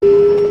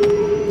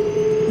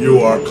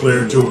You are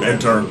clear to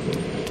enter.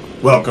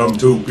 Welcome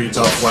to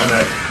Pizza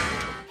Planet.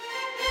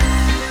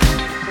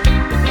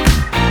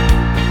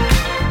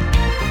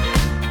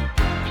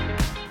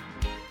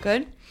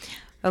 Good.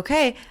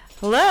 Okay.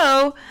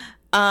 Hello.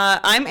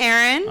 I'm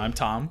Erin. I'm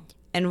Tom.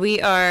 And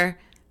we are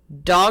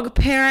dog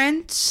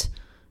parents.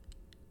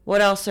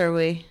 What else are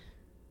we?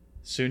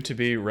 Soon to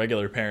be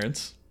regular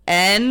parents.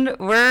 And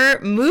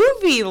we're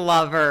movie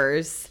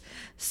lovers.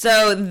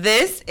 So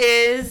this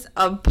is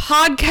a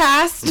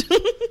podcast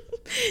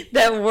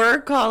that we're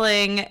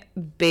calling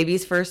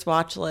Baby's First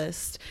Watch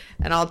List.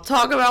 And I'll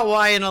talk about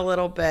why in a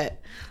little bit.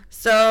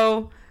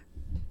 So,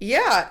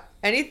 yeah.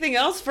 Anything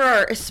else for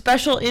our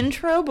special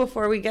intro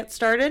before we get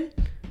started?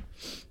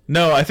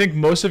 No, I think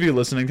most of you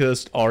listening to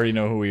this already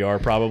know who we are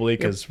probably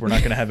because we're not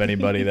going to have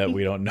anybody that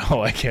we don't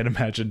know. I can't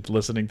imagine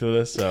listening to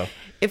this. So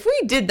if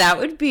we did, that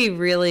would be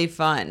really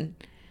fun.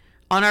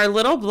 On our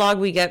little blog,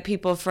 we get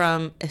people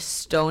from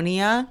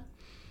Estonia.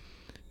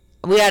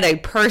 We had a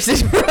person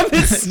from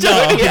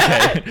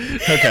Estonia.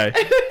 No, okay.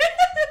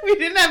 We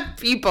didn't have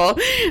people.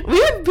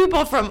 We have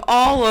people from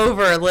all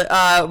over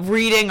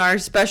reading our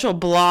special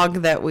blog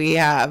that we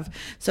have.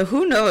 So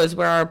who knows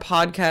where our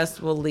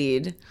podcast will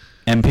lead.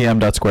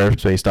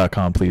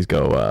 npm.squarespace.com. Please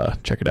go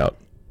check it out.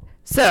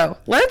 So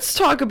let's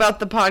talk about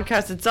the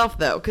podcast itself,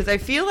 though, because I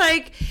feel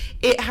like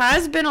it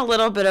has been a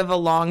little bit of a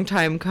long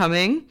time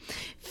coming.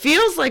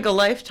 Feels like a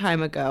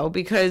lifetime ago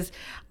because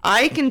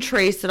I can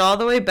trace it all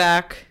the way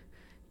back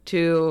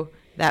to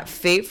that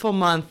fateful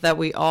month that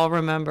we all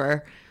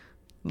remember.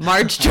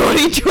 March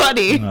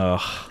 2020.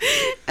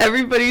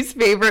 Everybody's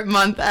favorite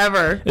month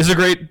ever. It's a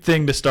great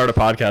thing to start a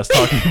podcast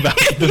talking about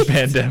the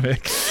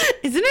pandemic.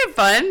 Isn't it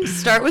fun?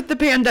 Start with the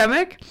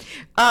pandemic.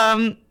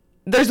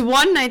 There's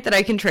one night that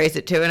I can trace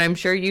it to, and I'm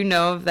sure you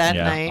know of that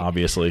night. Yeah,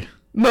 obviously.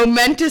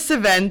 Momentous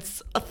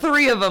events,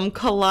 3 of them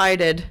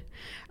collided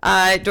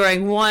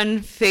during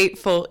one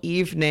fateful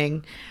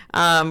evening.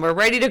 We're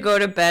ready to go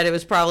to bed. It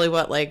was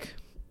probably,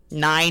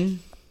 9?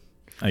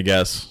 I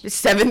guess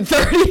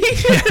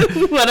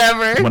 7:30,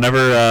 whatever.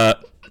 Whenever,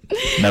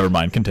 never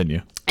mind.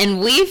 Continue.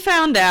 And we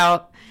found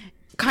out,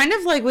 kind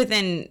of like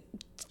within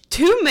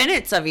 2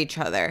 minutes of each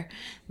other,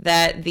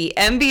 that the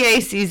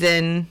NBA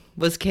season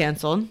was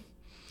canceled.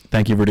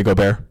 Thank you, Rudy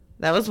Gobert.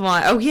 That was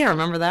one. Oh yeah,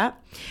 remember that?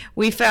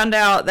 We found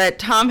out that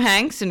Tom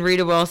Hanks and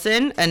Rita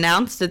Wilson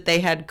announced that they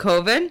had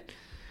COVID.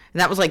 And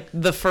that was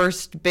the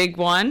first big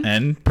one.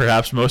 And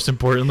perhaps most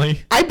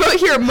importantly, I wrote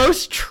here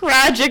most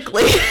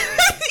tragically.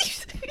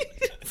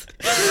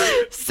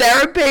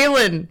 Sarah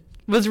Palin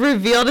was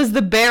revealed as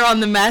the bear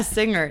on The Masked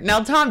Singer.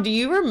 Now, Tom, do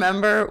you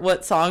remember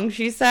what song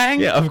she sang?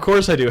 Yeah, of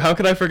course I do. How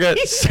could I forget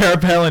Sarah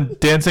Palin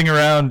dancing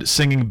around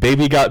singing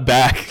Baby Got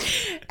Back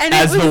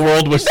as the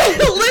world was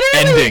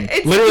ending.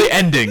 Literally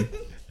ending.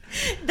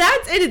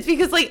 That's it. It's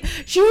because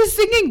she was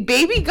singing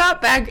Baby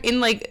Got Back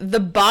in the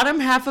bottom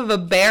half of a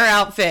bear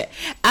outfit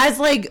as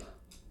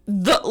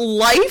the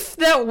life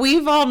that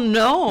we've all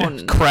known.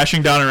 Yeah,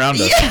 crashing down around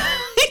us. Yeah.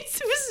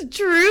 It was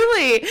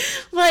truly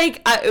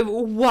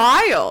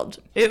wild.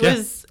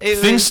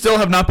 Things still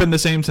have not been the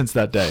same since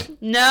that day.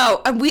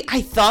 No,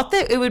 I thought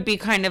that it would be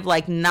kind of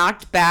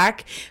knocked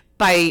back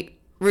by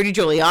Rudy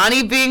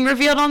Giuliani being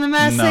revealed on The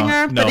Masked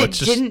Singer, but it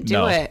didn't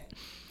do it.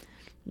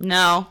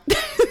 No.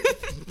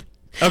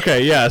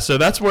 Okay, yeah, so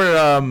that's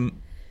where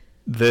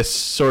this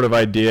sort of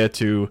idea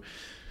to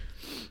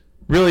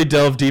really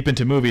delve deep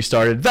into movies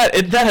started.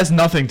 That has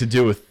nothing to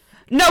do with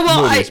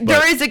movies,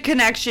 there is a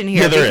connection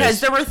here because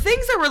is. there were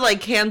things that were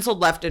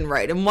canceled left and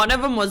right, and one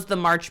of them was the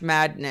March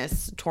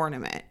Madness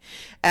tournament,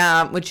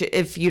 which,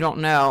 if you don't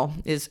know,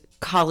 is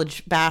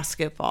college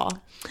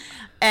basketball.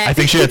 And I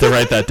think she had to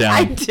write that down.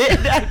 I did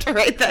have to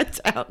write that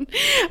down.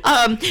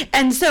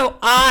 And so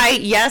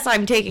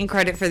I'm taking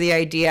credit for the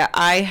idea.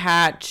 I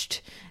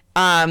hatched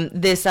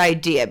this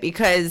idea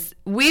because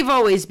we've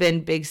always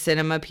been big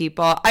cinema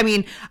people. I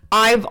mean,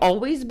 I've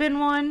always been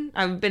one.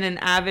 I've been an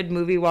avid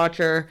movie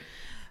watcher.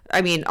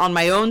 I mean, on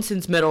my own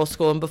since middle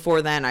school, and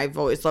before then, I've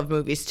always loved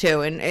movies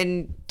too.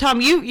 And Tom,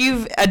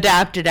 you've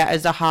adapted it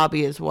as a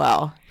hobby as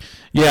well.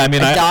 Yeah, I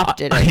mean,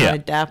 adapted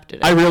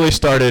it. I really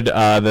started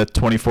the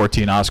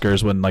 2014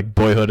 Oscars when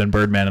Boyhood and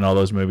Birdman and all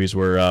those movies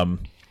were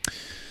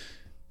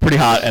pretty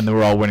hot, and they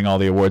were all winning all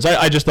the awards.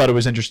 I just thought it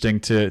was interesting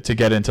to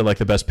get into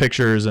the best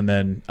pictures, and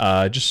then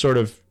just sort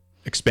of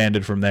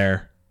expanded from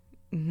there.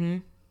 Mm-hmm.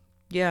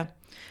 Yeah.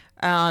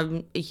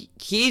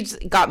 He's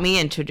got me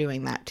into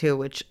doing that too,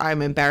 which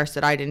I'm embarrassed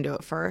that I didn't do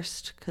it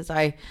first because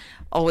I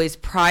always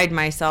pride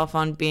myself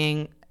on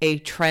being a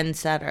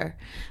trendsetter,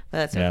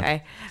 but that's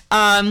okay.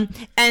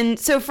 And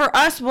so for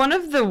us, one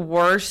of the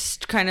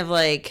worst kind of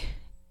 8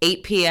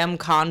 p.m.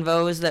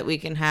 convos that we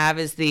can have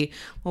is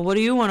what do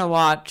you want to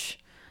watch?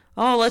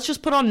 Oh, let's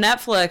just put on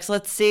Netflix.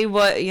 Let's see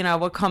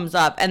what comes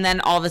up. And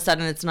then all of a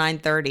sudden it's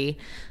 9:30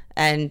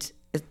 and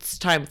it's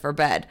time for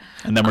bed.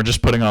 And then we're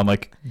just putting on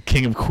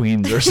King of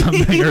Queens or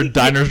something or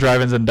Diners,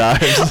 Drive-Ins, and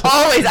Dives.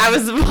 Always. I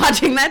was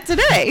watching that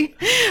today.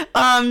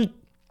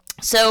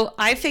 So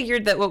I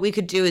figured that what we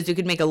could do is we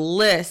could make a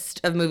list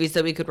of movies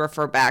that we could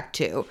refer back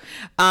to.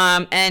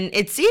 And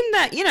it seemed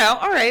that,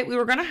 all right, we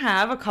were going to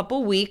have a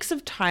couple weeks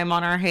of time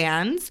on our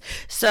hands.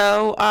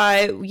 So,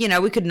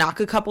 we could knock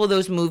a couple of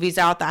those movies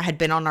out that had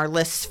been on our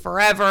lists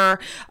forever,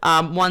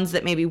 ones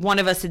that maybe one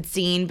of us had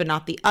seen but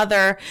not the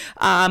other.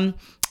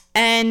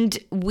 And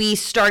we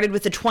started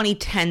with the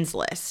 2010s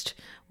list.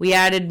 We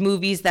added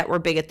movies that were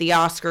big at the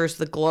Oscars,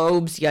 the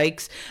Globes,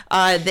 yikes,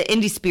 the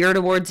Indie Spirit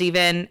Awards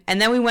even.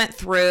 And then we went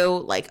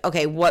through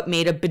okay, what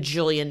made a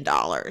bajillion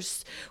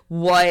dollars?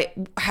 What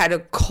had a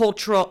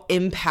cultural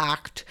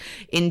impact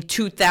in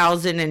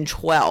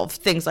 2012?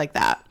 Things like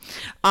that.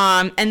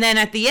 And then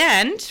at the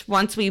end,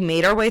 once we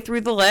made our way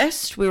through the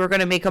list, we were going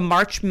to make a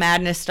March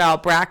Madness style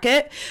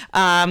bracket,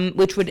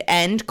 which would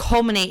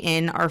culminate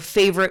in our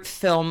favorite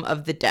film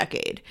of the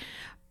decade.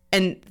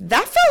 And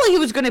that felt like it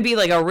was going to be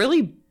a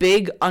really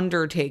big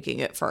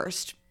undertaking at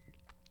first.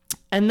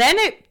 And then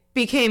it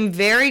became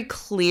very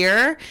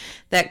clear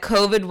that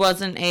COVID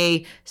wasn't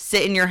a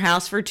sit in your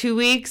house for 2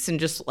 weeks and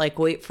just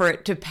wait for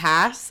it to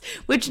pass,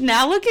 which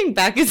now looking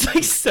back is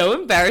so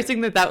embarrassing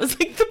that was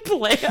the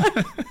plan.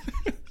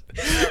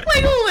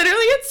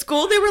 Literally at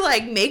school, they were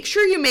make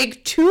sure you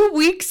make 2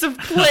 weeks of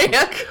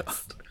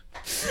plans.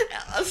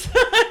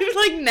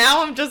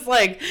 Now I'm just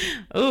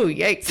oh,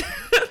 yikes.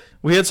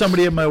 We had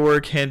somebody at my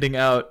work handing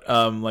out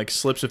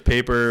slips of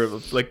paper,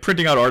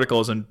 printing out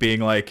articles and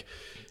being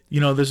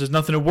this is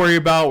nothing to worry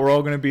about. We're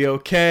all going to be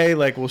okay.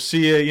 We'll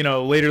see you,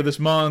 later this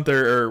month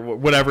or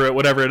whatever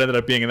it ended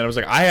up being. And then I was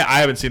I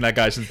haven't seen that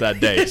guy since that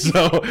day.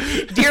 So,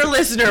 dear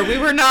listener, we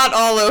were not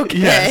all okay.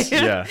 Yes,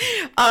 yeah.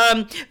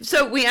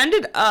 So we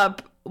ended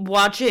up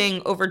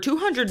watching over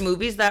 200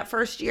 movies that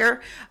first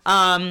year.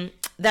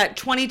 That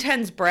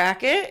 2010s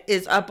bracket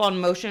is up on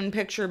Motion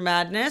Picture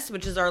Madness,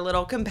 which is our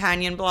little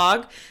companion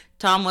blog.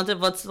 Tom,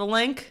 what's the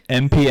link?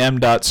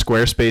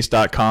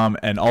 mpm.squarespace.com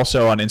and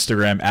also on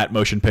Instagram at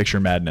Motion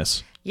Picture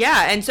Madness.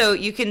 Yeah, and so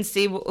you can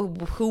see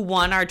who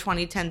won our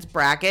 2010s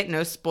bracket.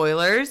 No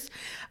spoilers.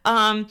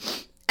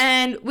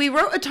 And we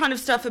wrote a ton of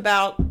stuff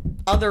about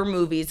other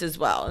movies as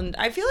well. And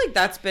I feel like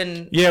that's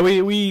been... Yeah,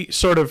 we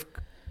sort of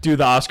do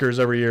the Oscars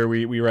every year.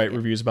 We write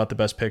reviews about the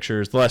best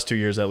pictures, the last 2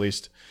 years at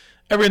least.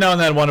 Every now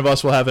and then, one of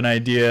us will have an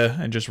idea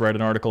and just write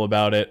an article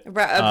about it.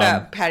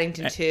 About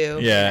Paddington 2.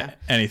 Yeah,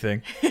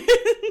 anything.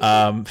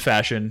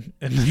 Fashion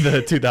in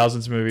the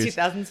 2000s movies.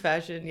 2000s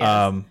fashion,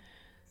 yes.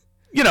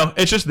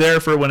 It's just there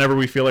for whenever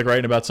we feel like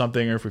writing about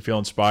something or if we feel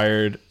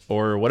inspired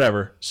or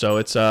whatever. So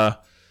it's, yeah.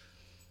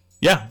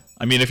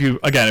 I mean, if you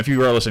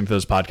are listening to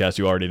this podcast,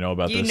 you already know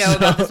about this. You know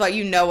about this, but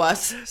you know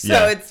us,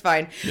 so it's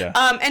fine. Yeah.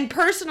 And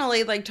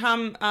personally,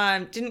 Tom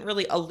didn't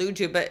really allude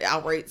to, but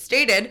outright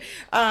stated,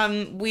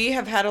 we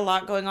have had a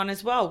lot going on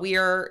as well. We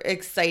are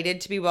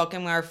excited to be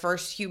welcoming our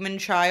first human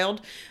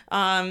child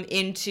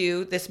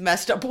into this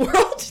messed up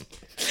world.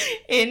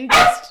 There's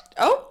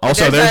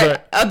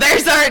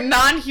our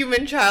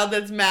non-human child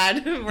that's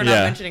mad. We're not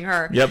mentioning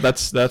her. Yep,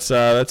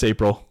 that's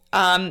April.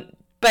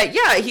 But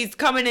yeah, he's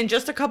coming in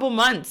just a couple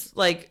months,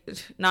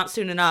 not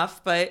soon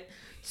enough, but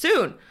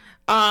soon.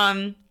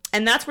 And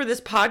that's where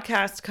this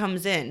podcast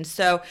comes in.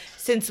 So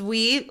since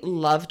we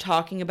love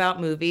talking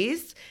about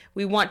movies,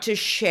 we want to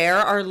share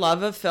our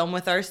love of film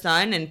with our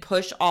son and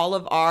push all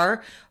of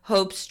our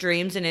hopes,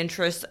 dreams, and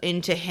interests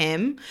into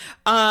him.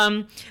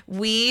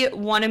 We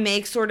want to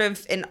make sort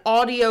of an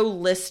audio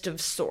list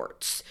of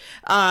sorts.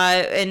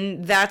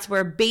 And that's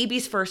where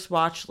Baby's First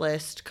Watch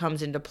List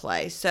comes into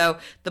play. So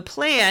the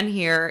plan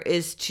here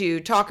is to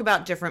talk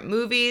about different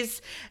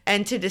movies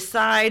and to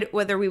decide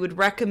whether we would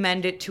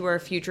recommend it to our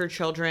future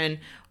children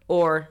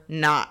or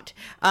not.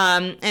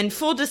 And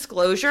full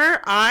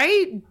disclosure,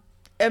 I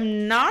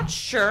am not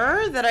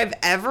sure that I've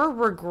ever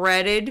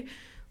regretted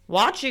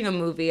watching a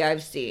movie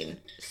I've seen.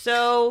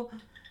 So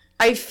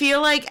I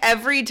feel like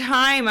every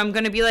time I'm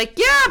going to be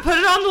yeah, put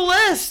it on the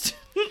list.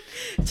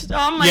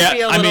 Tom might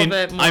be a little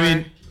bit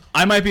more.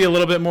 I might be a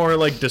little bit more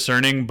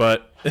discerning,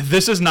 but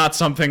this is not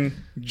something,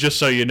 just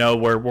so you know,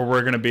 where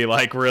we're going to be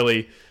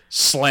really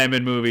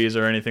slamming movies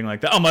or anything like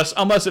that.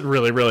 Unless it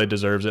really, really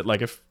deserves it.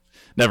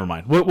 Never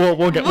mind.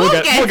 We'll get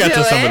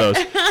to some of those.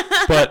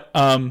 But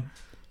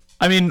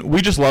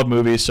we just love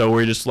movies, so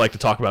we just like to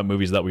talk about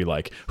movies that we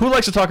like. Who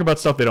likes to talk about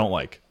stuff they don't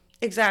like?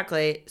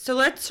 Exactly. So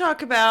let's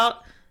talk about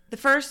the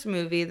first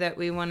movie that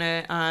we want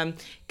to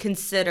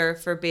consider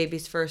for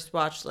Baby's First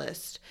Watch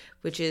List,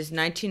 which is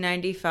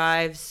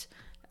 1995's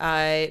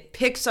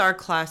Pixar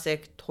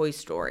classic Toy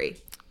Story.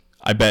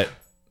 I bet.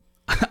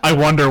 I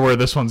wonder where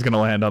this one's going to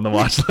land on the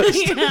watch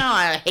list.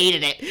 I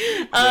hated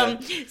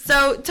it.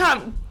 So,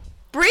 Tom,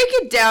 break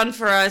it down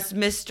for us,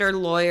 Mr.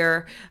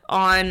 Lawyer,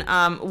 on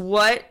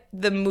what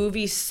the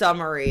movie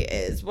summary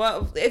is.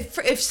 Well,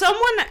 if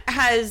someone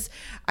has,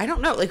 I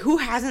don't know, who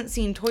hasn't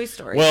seen Toy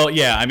Story? Well,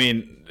 yeah,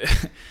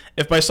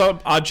 if by some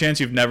odd chance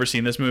you've never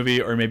seen this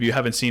movie, or maybe you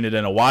haven't seen it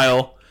in a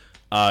while,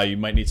 you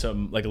might need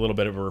some a little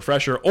bit of a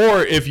refresher.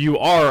 Or if you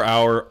are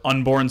our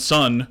unborn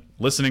son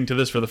listening to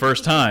this for the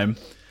first time,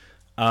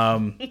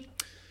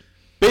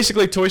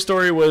 basically, Toy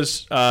Story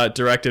was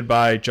directed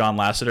by John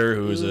Lasseter,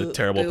 who is a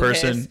terrible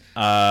person.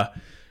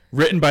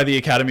 Written by the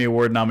Academy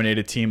Award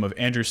nominated team of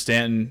Andrew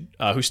Stanton,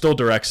 who still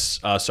directs.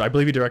 So I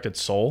believe he directed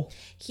Soul.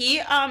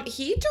 He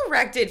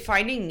directed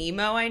Finding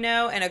Nemo, I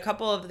know, and a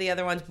couple of the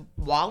other ones.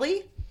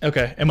 WALL-E.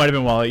 Okay, it might have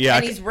been WALL-E. Yeah,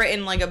 and he's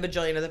written like a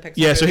bajillion of the Pixar.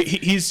 Yeah, so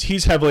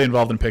he's heavily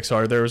involved in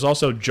Pixar. There was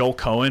also Joel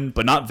Cohen,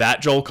 but not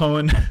that Joel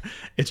Cohen.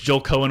 It's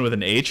Joel Cohen with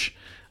an H,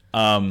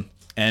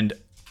 and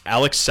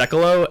Alex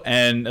Sekulow,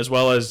 and as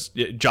well as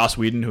Joss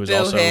Whedon, who is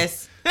Bill also.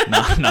 Hiss.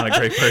 Not a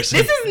great person.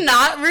 This is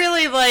not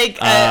really like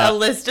a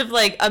list of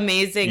like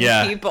amazing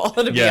people,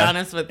 to be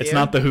honest with you. It's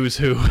not the who's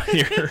who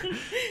here.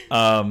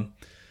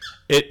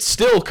 It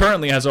still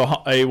currently has a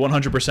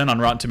 100% on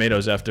Rotten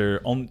Tomatoes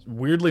after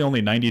weirdly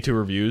only 92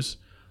 reviews.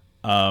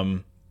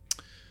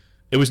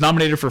 It was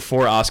nominated for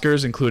 4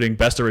 Oscars, including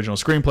Best Original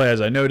Screenplay,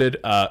 as I noted.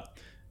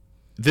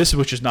 This,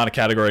 which is not a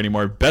category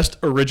anymore, Best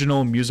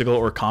Original Musical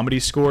or Comedy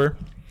Score.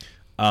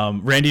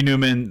 Randy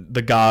Newman,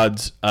 The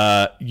Gods,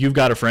 You've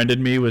Got a Friend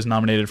in Me was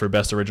nominated for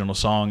Best Original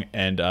Song,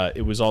 and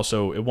it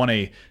won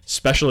a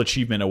Special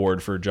Achievement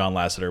Award for John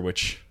Lasseter,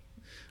 which,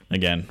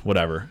 again,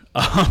 whatever.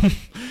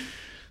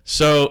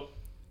 So,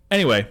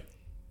 anyway,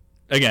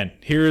 again,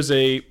 here's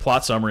a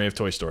plot summary of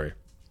Toy Story.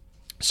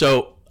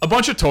 So, a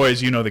bunch of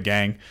toys, you know the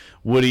gang.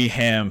 Woody,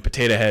 Ham,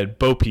 Potato Head,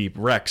 Bo Peep,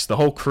 Rex, the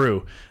whole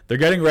crew. They're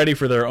getting ready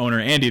for their owner,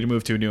 Andy, to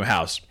move to a new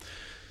house.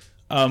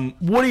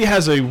 Woody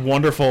has a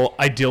wonderful,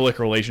 idyllic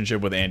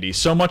relationship with Andy,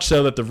 so much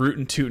so that the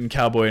rootin' tootin'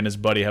 cowboy and his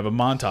buddy have a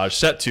montage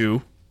set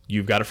to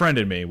You've Got a Friend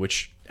in Me,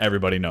 which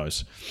everybody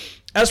knows.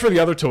 As for the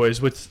other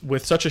toys,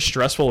 with such a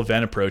stressful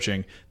event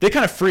approaching, they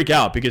kind of freak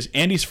out because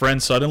Andy's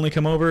friends suddenly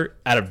come over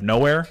out of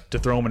nowhere to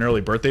throw him an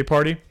early birthday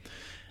party.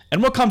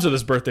 And what comes of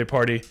this birthday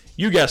party?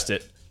 You guessed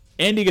it.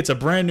 Andy gets a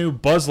brand new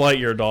Buzz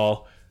Lightyear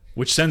doll,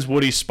 which sends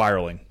Woody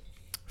spiraling.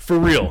 For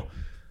real.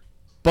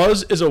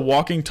 Buzz is a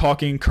walking,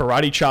 talking,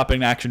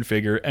 karate-chopping action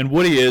figure, and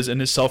Woody is, in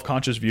his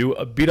self-conscious view,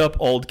 a beat-up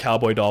old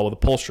cowboy doll with a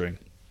pull string.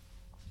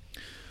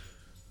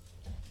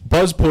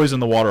 Buzz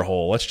poisoned the water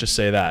hole, let's just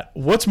say that.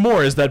 What's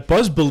more is that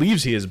Buzz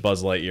believes he is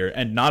Buzz Lightyear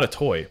and not a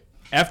toy.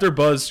 After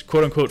Buzz,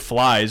 quote-unquote,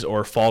 flies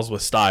or falls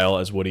with style,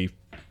 as Woody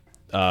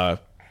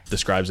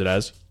describes it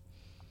as,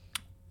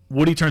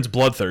 Woody turns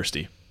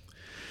bloodthirsty.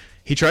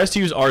 He tries to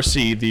use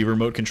RC, the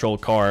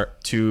remote-controlled car,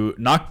 to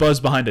knock Buzz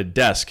behind a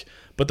desk,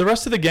 but the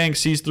rest of the gang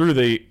sees through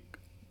the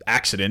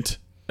accident,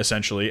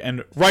 essentially,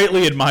 and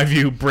rightly, in my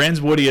view,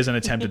 brands Woody as an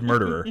attempted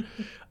murderer.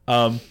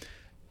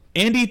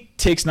 Andy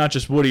takes not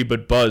just Woody,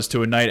 but Buzz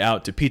to a night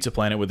out to Pizza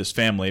Planet with his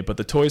family, but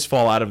the toys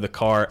fall out of the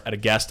car at a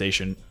gas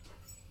station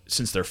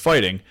since they're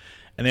fighting,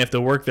 and they have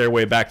to work their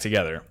way back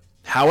together.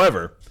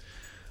 However,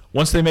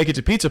 once they make it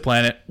to Pizza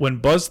Planet, when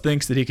Buzz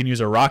thinks that he can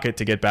use a rocket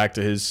to get back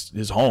to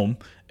his home,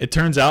 it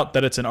turns out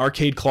that it's an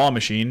arcade claw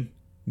machine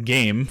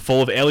game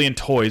full of alien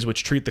toys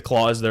which treat the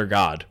claw as their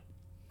god.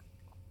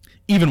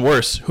 Even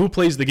worse, who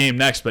plays the game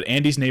next but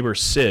Andy's neighbor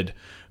Sid,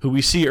 who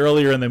we see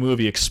earlier in the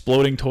movie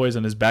exploding toys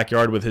in his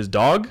backyard with his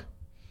dog?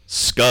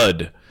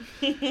 Scud.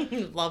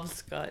 Love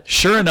Scud.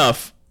 Sure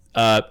enough,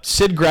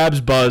 Sid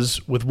grabs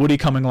Buzz, with Woody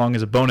coming along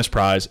as a bonus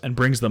prize, and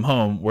brings them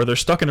home, where they're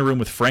stuck in a room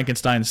with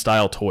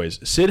Frankenstein-style toys.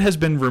 Sid has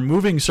been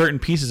removing certain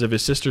pieces of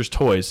his sister's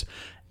toys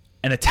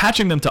and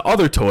attaching them to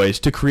other toys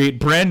to create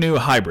brand new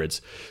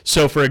hybrids.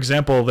 So, for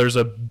example, there's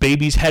a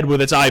baby's head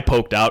with its eye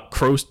poked out,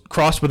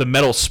 crossed with a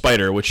metal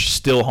spider, which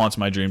still haunts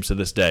my dreams to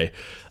this day,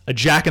 a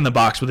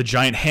Jack-in-the-Box with a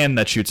giant hand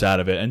that shoots out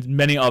of it, and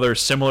many other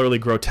similarly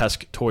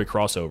grotesque toy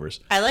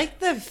crossovers. I like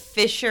the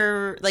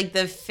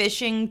the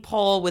fishing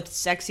pole with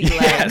sexy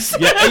legs.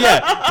 Yes,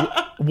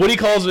 yeah. Woody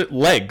calls it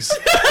legs.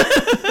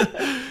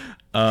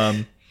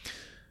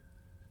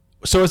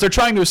 So as they're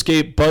trying to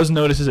escape, Buzz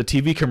notices a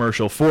TV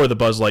commercial for the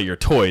Buzz Lightyear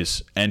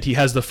toys, and he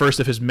has the first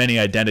of his many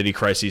identity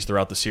crises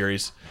throughout the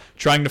series,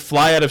 trying to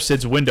fly out of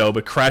Sid's window,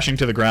 but crashing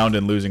to the ground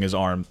and losing his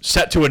arm.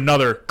 Set to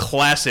another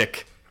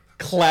classic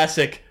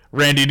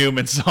Randy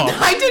Newman song.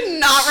 I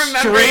did not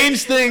remember.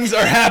 Strange things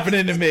are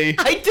happening to me.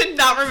 I did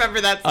not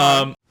remember that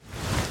song.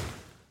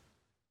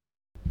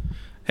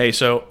 Hey,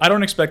 so I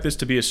don't expect this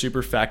to be a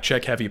super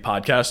fact-check heavy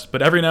podcast,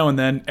 but every now and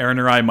then, Aaron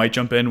or I might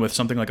jump in with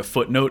something like a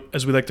footnote,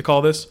 as we like to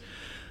call this.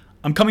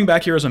 I'm coming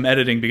back here as I'm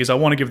editing because I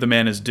want to give the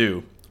man his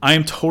due. I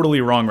am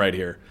totally wrong right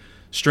here.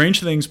 Strange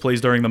Things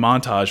plays during the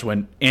montage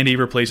when Andy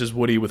replaces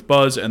Woody with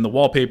Buzz and the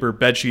wallpaper,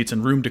 bedsheets,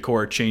 and room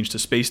decor change to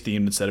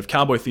space-themed instead of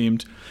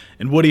cowboy-themed,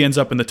 and Woody ends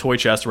up in the toy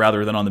chest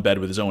rather than on the bed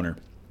with his owner.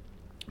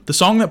 The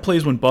song that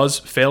plays when Buzz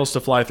fails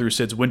to fly through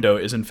Sid's window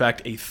is in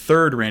fact a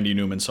third Randy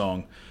Newman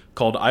song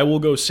called I Will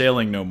Go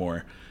Sailing No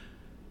More.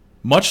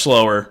 Much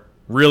slower,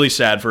 really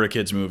sad for a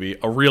kid's movie,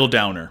 a real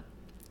downer.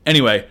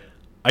 Anyway,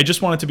 I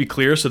just want it to be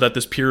clear so that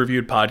this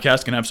peer-reviewed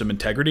podcast can have some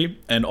integrity,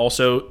 and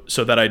also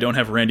so that I don't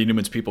have Randy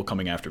Newman's people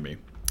coming after me.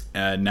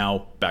 And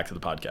now, back to the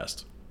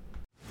podcast.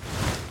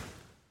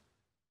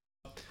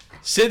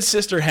 Sid's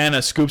sister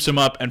Hannah scoops him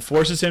up and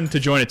forces him to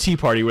join a tea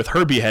party with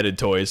her beheaded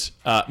toys.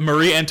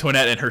 Marie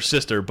Antoinette and her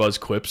sister, Buzz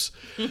quips.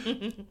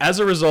 As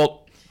a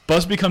result,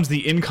 Buzz becomes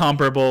the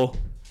incomparable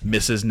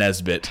Mrs.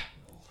 Nesbit.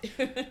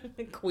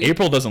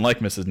 April doesn't like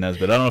Mrs.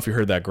 Nesbitt. I don't know if you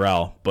heard that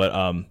growl,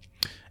 but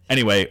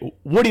anyway,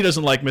 Woody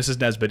doesn't like Mrs.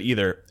 Nesbitt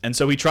either, and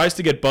so he tries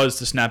to get Buzz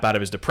to snap out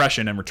of his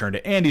depression and return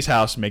to Andy's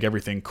house and make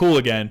everything cool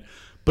again,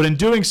 but in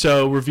doing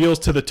so, reveals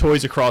to the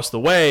toys across the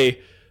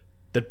way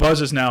that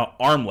Buzz is now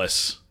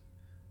armless,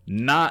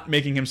 not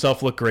making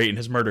himself look great in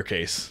his murder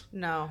case.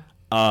 No.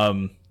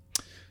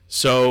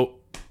 So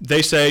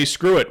they say,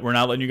 screw it, we're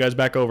not letting you guys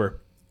back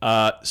over.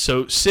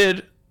 So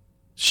Sid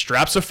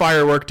straps a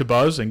firework to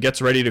Buzz and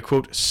gets ready to,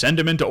 quote, send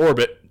him into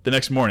orbit the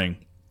next morning.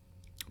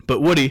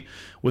 But Woody,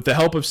 with the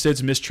help of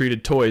Sid's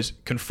mistreated toys,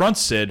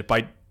 confronts Sid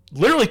by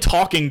literally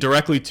talking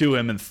directly to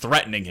him and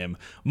threatening him,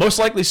 most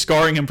likely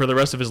scarring him for the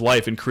rest of his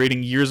life and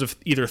creating years of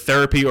either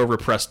therapy or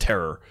repressed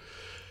terror.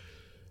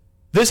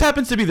 This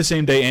happens to be the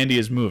same day Andy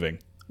is moving.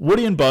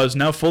 Woody and Buzz,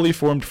 now fully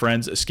formed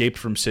friends escaped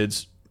from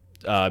Sid's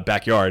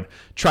backyard,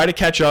 try to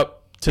catch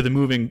up to the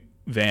moving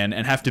van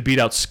and have to beat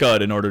out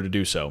Scud in order to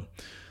do so.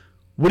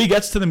 Woody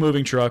gets to the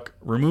moving truck,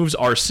 removes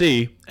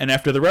RC, and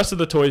after the rest of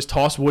the toys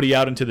toss Woody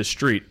out into the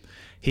street,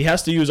 he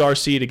has to use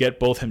RC to get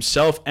both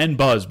himself and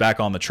Buzz back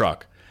on the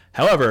truck.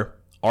 However,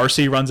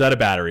 RC runs out of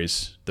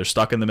batteries. They're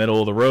stuck in the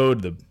middle of the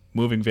road. The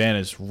moving van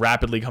is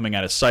rapidly coming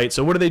out of sight.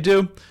 So what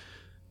do?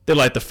 They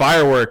light the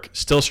firework,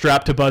 still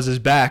strapped to Buzz's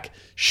back,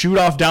 shoot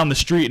off down the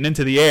street and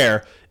into the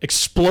air,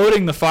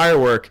 exploding the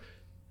firework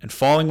and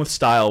falling with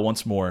style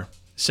once more,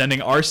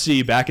 sending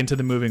RC back into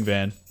the moving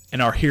van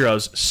and our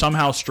heroes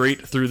somehow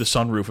straight through the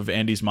sunroof of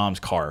Andy's mom's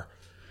car.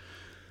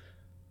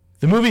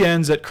 The movie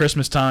ends at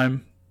Christmas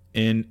time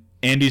in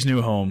Andy's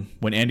new home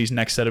when Andy's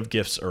next set of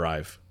gifts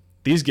arrive.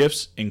 These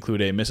gifts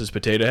include a Mrs.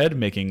 Potato Head,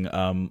 making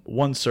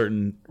one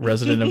certain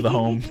resident of the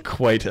home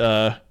quite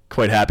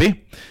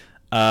happy.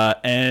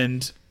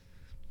 And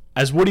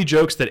as Woody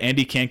jokes that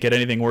Andy can't get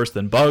anything worse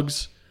than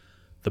bugs,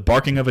 the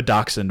barking of a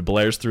dachshund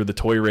blares through the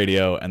toy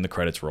radio and the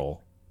credits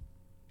roll.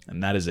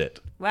 And that is it.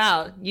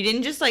 Wow. You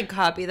didn't just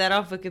copy that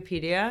off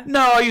Wikipedia?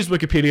 No, I used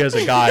Wikipedia as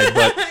a guide,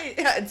 but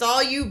it's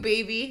all you,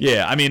 baby.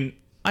 Yeah, I mean,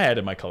 I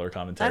added my color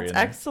commentary. That's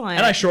excellent.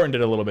 And I shortened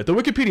it a little bit. The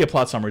Wikipedia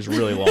plot summary is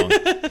really long.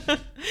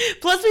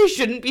 Plus, we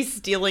shouldn't be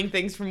stealing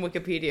things from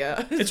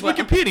Wikipedia. It's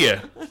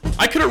Wikipedia.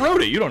 I could have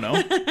wrote it. You don't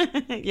know.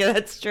 Yeah,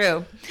 that's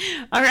true.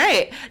 All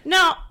right.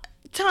 Now,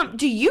 Tom,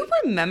 do you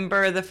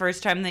remember the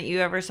first time that you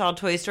ever saw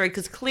Toy Story?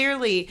 Because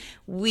clearly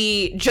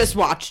we just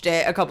watched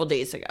it a couple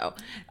days ago.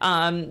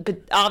 But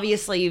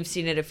obviously you've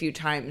seen it a few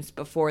times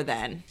before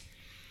then.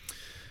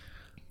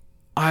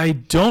 I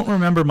don't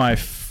remember my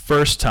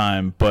first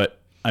time, but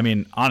I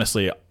mean,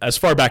 honestly, as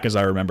far back as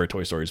I remember,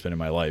 Toy Story's been in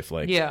my life.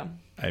 Yeah.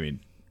 I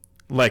mean,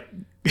 like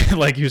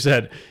you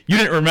said, you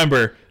didn't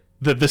remember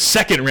the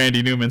second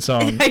Randy Newman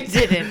song. I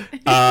didn't.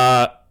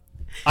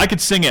 I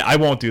could sing it. I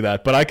won't do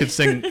that, but I could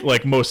sing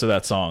most of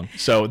that song.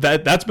 So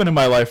that's been in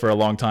my life for a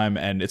long time,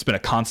 and it's been a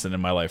constant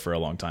in my life for a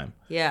long time.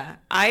 Yeah,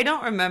 I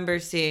don't remember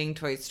seeing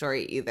Toy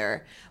Story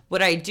either.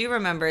 What I do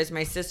remember is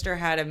my sister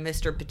had a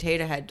Mr.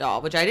 Potato Head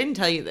doll, which I didn't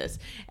tell you this,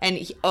 and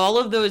all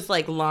of those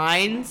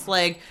lines, what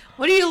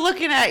are you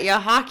looking at, you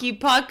hockey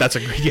puck? That's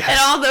a great, yes. And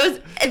all those,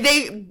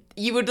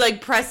 you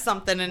would press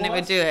something and it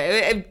would do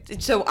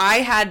it. So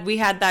we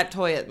had that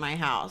toy at my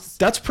house.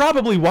 That's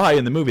probably why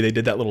in the movie they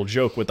did that little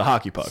joke with the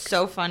hockey puck.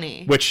 So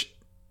funny. Which,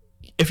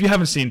 if you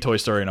haven't seen Toy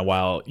Story in a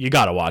while, you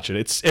gotta watch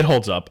it. It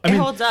holds up. I mean,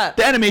 holds up.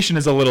 The animation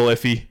is a little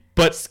iffy,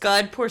 but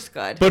Scud, poor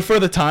Scud. But for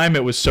the time,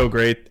 it was so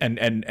great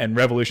and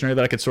revolutionary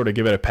that I could sort of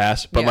give it a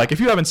pass. But if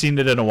you haven't seen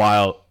it in a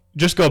while,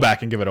 just go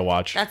back and give it a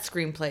watch. That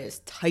screenplay is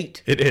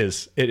tight. It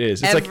is.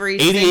 It's every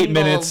 88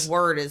 minutes.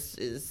 Word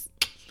is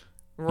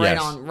right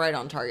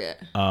on target.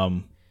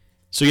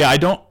 So yeah, I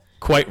don't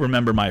quite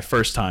remember my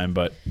first time,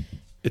 but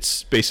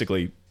it's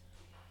basically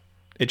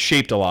it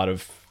shaped a lot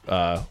of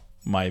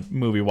my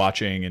movie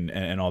watching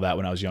and all that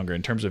when I was younger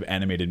in terms of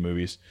animated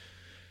movies.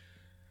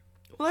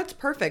 Well, that's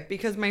perfect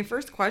because my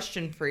first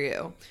question for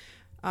you,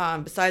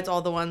 besides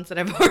all the ones that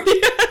I've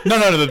already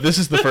No, this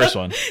is the first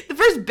one. The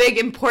first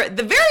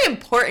the very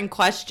important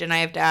question I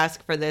have to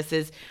ask for this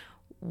is,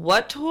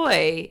 what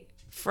toy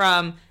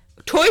from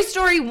Toy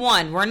Story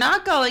 1, we're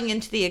not going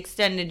into the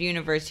extended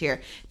universe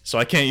here. So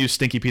I can't use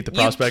Stinky Pete the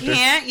Prospector? You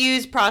can't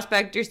use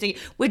Prospector Stinky,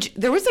 which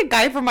there was a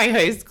guy from my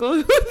high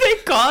school who they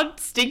called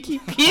Stinky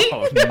Pete.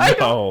 Oh,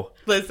 no.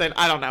 Listen,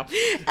 I don't know.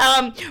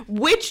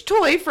 Which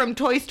toy from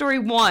Toy Story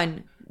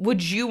 1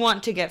 would you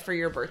want to get for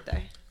your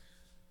birthday?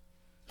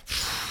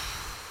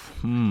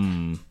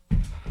 Oh,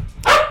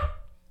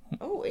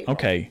 wait.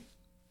 Okay.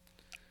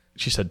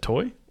 She said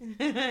toy?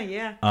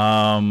 Yeah.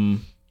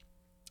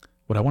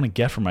 What I want to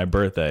get for my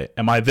birthday.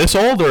 Am I this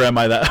old or am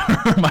I that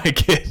or am I a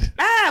kid?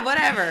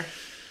 Whatever.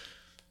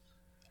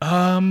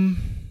 I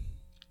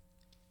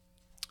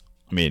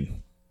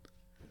mean,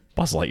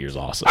 Buzz Lightyear's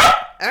awesome.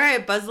 All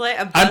right, Buzz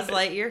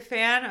Lightyear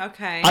fan?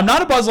 Okay. I'm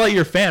not a Buzz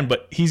Lightyear fan,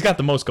 but he's got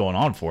the most going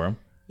on for him.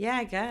 Yeah,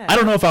 I guess. I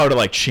don't know if I would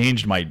have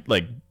changed my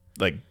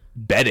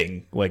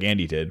betting like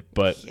Andy did,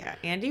 but yeah,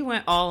 Andy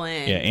went all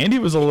in. Yeah, Andy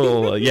was a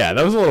little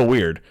that was a little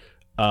weird.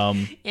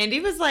 Andy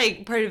was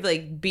like part of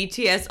like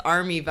BTS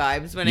Army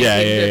vibes when it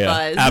came to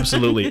Buzz.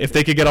 Absolutely. If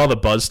they could get all the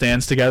Buzz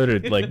stands together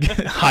to like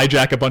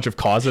hijack a bunch of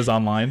causes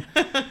online.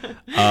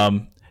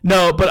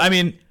 No, but I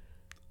mean,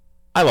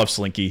 I love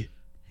Slinky.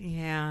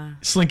 Yeah.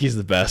 Slinky's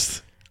the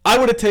best. I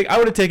would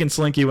have taken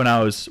Slinky when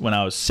I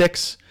was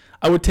 6.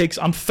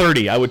 I'm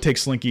 30. I would take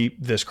Slinky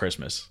this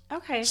Christmas.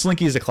 Okay.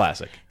 Slinky is a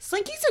classic.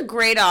 Slinky's a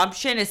great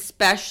option,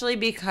 especially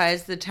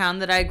because the town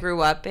that I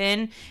grew up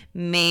in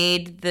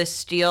made the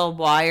steel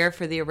wire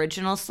for the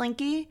original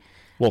Slinky.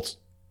 Well,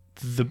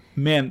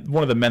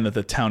 one of the men that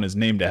the town is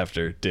named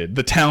after did.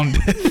 The town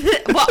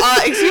did. Well,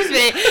 excuse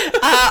me.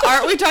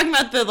 Aren't we talking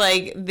about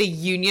the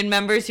union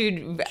members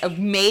who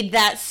made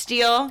that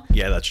steel?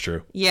 Yeah, that's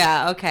true.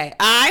 Yeah, okay.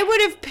 I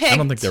would have picked... I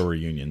don't think there were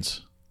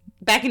unions.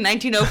 Back in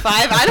 1905?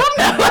 I don't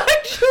know,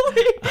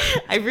 actually.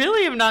 I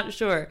really am not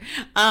sure.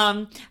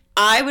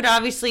 I would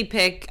obviously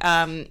pick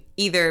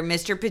either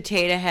Mr.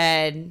 Potato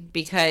Head,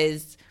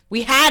 because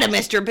we had a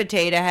Mr.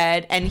 Potato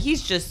Head, and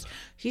he's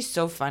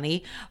so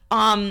funny.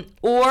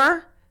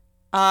 Or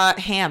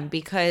Ham,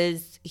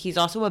 because he's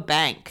also a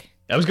bank.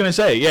 I was gonna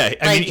say, yeah.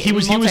 I mean,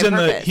 he's on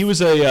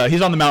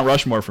the Mount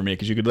Rushmore for me,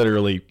 because you could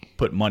literally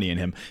put money in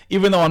him.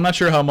 Even though I'm not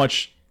sure how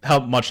much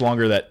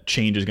longer that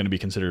change is going to be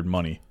considered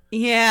money.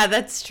 Yeah,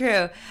 that's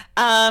true.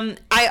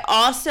 I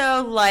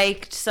also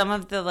liked some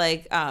of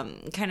the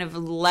kind of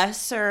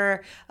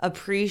lesser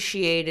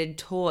appreciated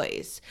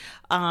toys.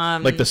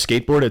 Like the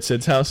skateboard at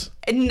Sid's house?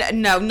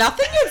 No,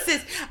 nothing at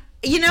Sid's.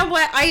 You know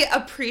what? I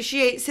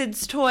appreciate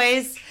Sid's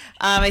toys.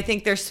 I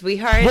think they're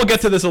sweethearts. We'll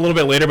get to this a little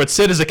bit later, but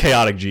Sid is a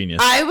chaotic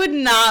genius. I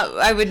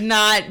would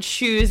not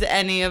choose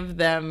any of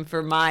them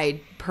for my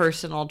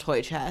personal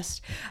toy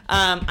chest.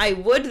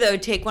 I would, though,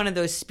 take one of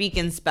those speak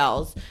and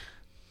spells.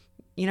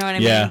 You know what I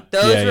mean?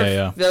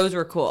 Those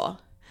were cool.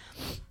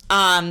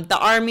 The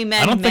Army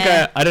Men.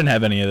 I didn't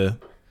have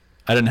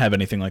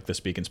anything like the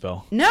speak and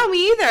spell. No,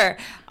 me either.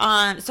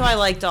 So I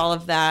liked all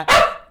of that.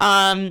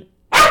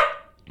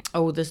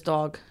 This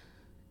dog,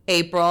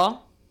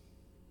 April.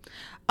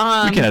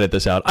 We can edit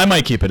this out. I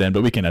might keep it in,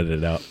 but we can edit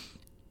it out.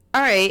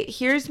 All right.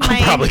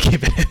 I'll probably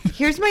keep it in.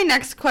 Here's my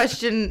next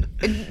question.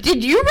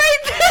 Did you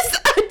write this,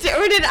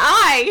 or did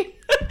I?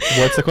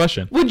 What's the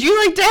question? Would you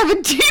like to have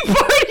a tea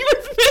party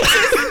with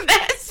Mrs.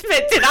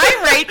 Nesbitt? Did I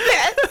write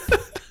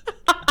this?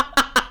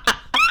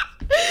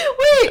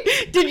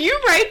 Wait, did you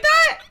write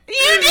that?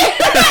 You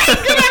did.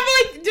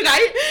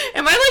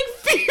 Am I like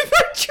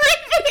fever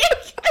dreaming?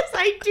 Because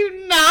I do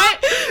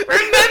not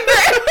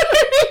remember.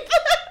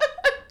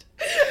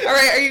 All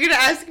right, are you going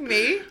to ask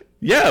me?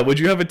 Yeah, would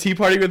you have a tea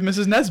party with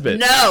Mrs. Nesbitt?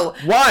 No.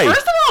 Why?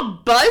 First of all,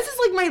 Buzz is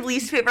like my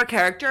least favorite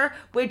character,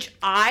 which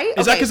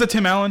Is that because of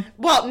Tim Allen?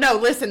 Well, no,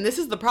 listen, this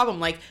is the problem.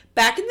 Like,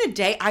 back in the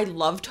day, I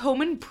loved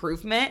Home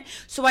Improvement,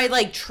 so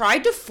I,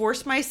 tried to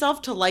force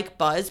myself to like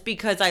Buzz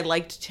because I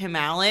liked Tim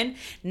Allen.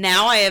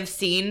 Now I have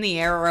seen the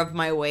error of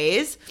my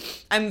ways.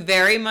 I'm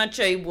very much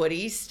a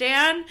Woody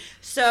stan,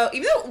 so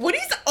even though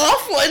Woody's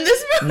awful in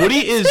this movie,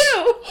 Woody is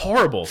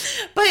horrible.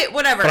 But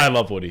whatever. But I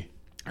love Woody.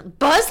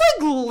 Buzz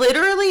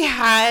literally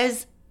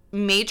has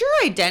major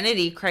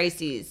identity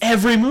crises.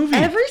 Every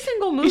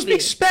single movie. He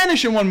speaks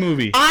Spanish in one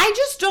movie. I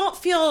just don't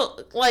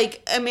feel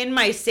like I'm in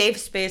my safe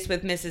space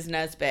with Mrs.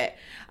 Nesbitt.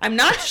 I'm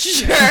not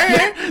sure.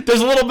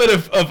 There's a little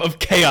bit of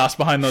chaos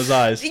behind those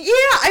eyes. Yeah,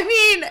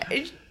 I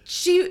mean,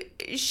 she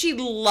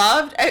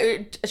loved.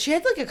 She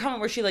had a comment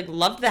where she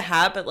loved the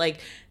hat, but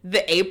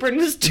the apron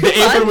was too much.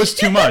 The apron was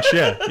too much.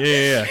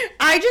 Yeah.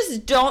 I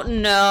just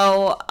don't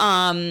know,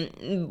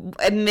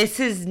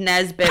 Mrs.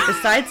 Nesbitt.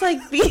 Besides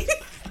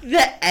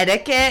the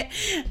etiquette,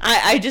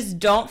 I just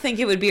don't think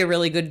it would be a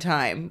really good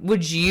time.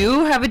 Would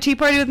you have a tea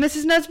party with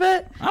Mrs.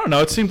 Nesbitt? I don't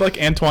know. It seemed like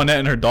Antoinette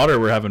and her daughter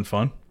were having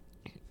fun.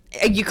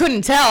 You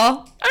couldn't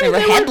tell. They were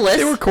headless.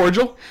 They were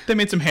cordial. They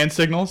made some hand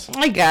signals.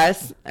 I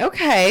guess.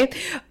 Okay.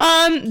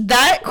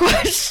 That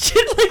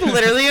question,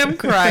 literally I'm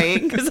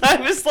crying because I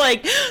was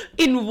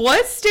in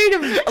what state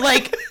of,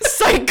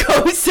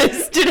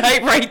 psychosis did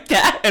I write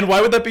that? And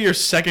why would that be your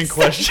second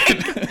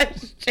question?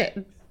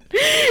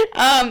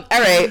 All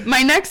right.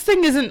 My next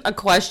thing isn't a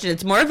question.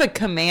 It's more of a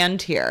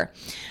command here.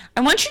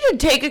 I want you to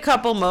take a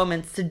couple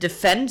moments to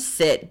defend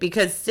Sid,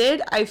 because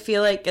Sid, I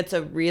feel like it's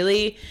a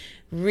really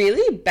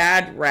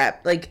bad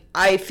rep.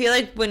 I feel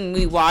like when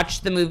we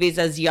watch the movies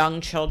as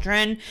young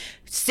children,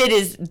 Sid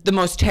is the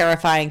most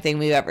terrifying thing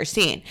we've ever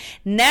seen.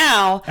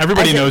 Now,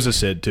 everybody knows a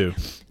Sid too.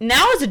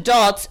 Now, as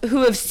adults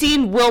who have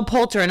seen Will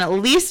Poulter in at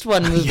least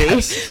one movie,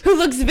 yes, who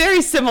looks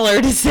very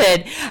similar to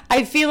Sid,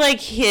 I feel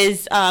like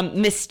his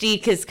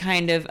mystique is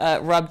kind of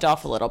rubbed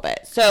off a little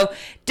bit. So,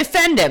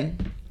 defend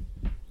him.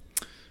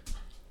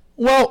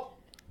 Well,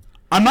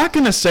 I'm not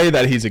going to say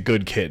that he's a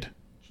good kid,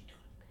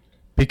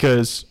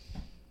 because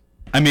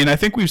I mean, I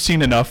think we've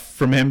seen enough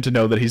from him to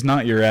know that he's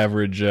not your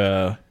average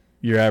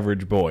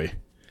boy.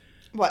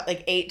 What,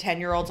 8,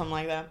 10-year-old, something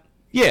like that?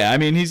 Yeah, I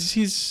mean, he's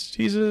a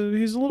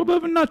little bit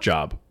of a nut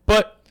job.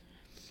 But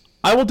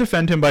I will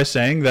defend him by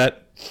saying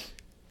that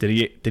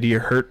did he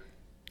hurt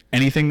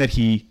anything that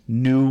he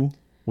knew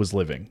was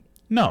living?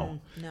 No.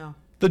 No.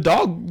 the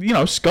dog,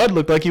 Scud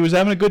looked like he was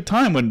having a good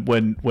time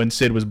when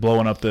Sid was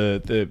blowing up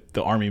the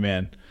army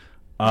man.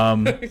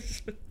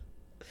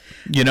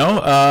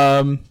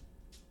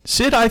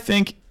 Sid, I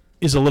think,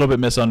 is a little bit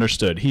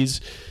misunderstood.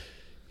 He's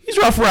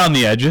rough around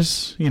the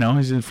edges.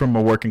 He's from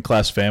a working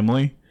class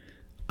family.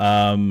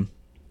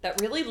 That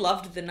really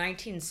loved the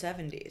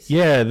 1970s.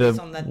 Yeah,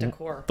 on that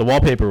decor. The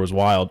wallpaper was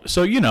wild.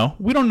 So,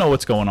 we don't know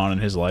what's going on in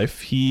his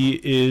life.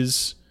 He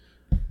is,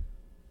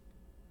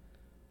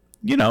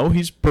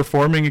 he's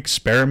performing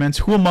experiments.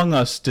 Who among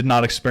us did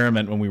not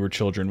experiment when we were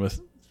children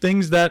with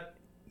things that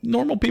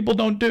normal people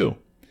don't do?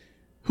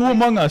 Who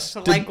among us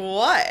like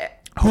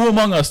what? Who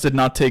among us did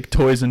not take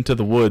toys into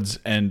the woods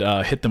and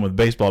hit them with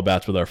baseball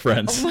bats with our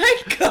friends? Oh my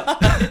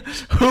god!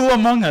 Who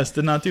among us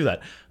did not do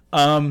that?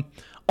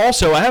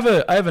 Also, I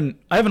have an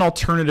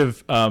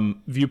alternative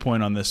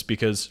viewpoint on this,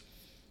 because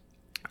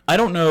I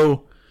don't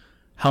know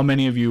how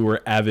many of you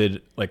were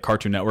avid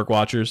Cartoon Network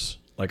watchers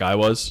like I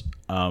was,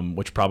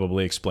 which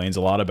probably explains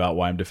a lot about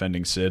why I'm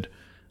defending Sid.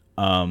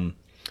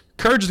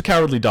 Courage the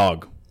Cowardly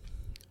Dog.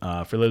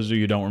 For those of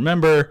you who don't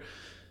remember,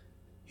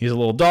 he's a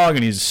little dog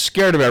and he's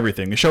scared of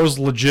everything. The show is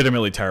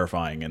legitimately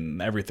terrifying,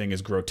 and everything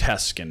is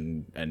grotesque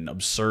and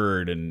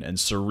absurd and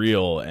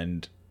surreal,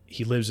 and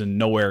he lives in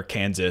nowhere,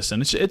 Kansas,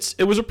 and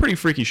it was a pretty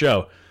freaky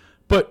show.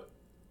 But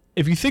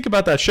if you think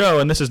about that show,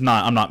 and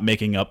I'm not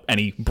making up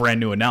any brand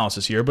new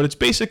analysis here, but it's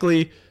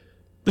basically,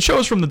 the show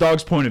is from the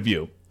dog's point of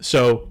view.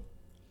 So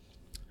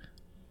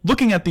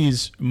looking at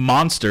these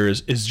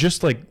monsters is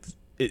just like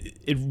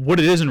what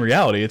it is in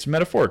reality. It's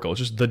metaphorical.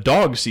 It's just the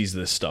dog sees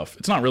this stuff.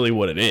 It's not really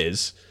what it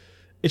is.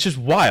 It's just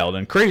wild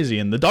and crazy,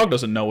 and the dog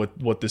doesn't know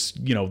what this,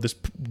 this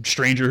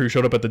stranger who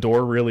showed up at the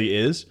door really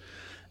is.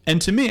 And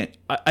to me,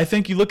 I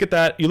think you look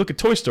at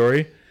Toy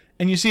Story,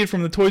 and you see it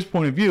from the toy's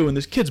point of view, and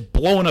this kid's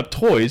blowing up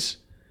toys,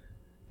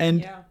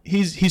 and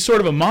he's sort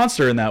of a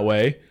monster in that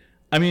way.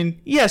 I mean,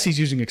 yes, he's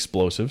using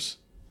explosives.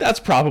 That's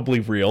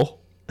probably real.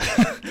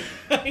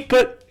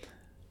 But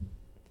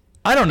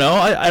I don't know.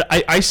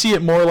 I see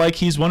it more like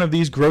he's one of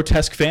these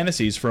grotesque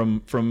fantasies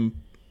from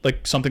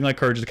something like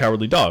Courage the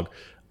Cowardly Dog.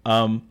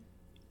 And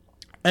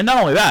not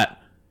only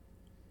that,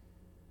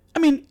 I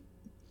mean,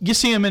 you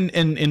see him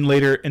in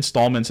later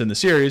installments in the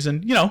series,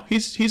 and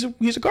he's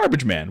a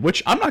garbage man,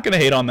 which I'm not going to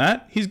hate on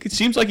that. It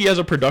seems like he has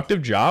a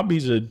productive job.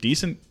 He's a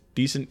decent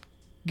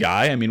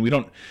guy. I mean, we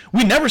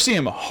never see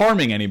him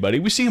harming anybody.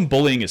 We see him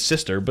bullying his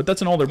sister, but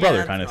that's an older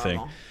brother kind of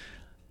thing.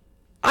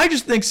 I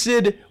just think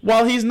Sid,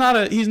 while he's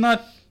not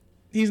the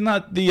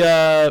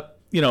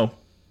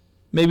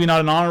maybe not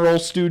an honor roll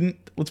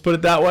student, let's put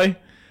it that way.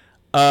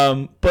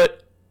 But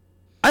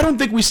I don't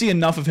think we see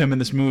enough of him in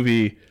this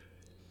movie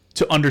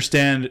to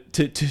understand,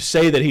 to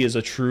say that he is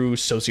a true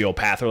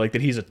sociopath, or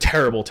that he's a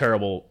terrible,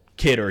 terrible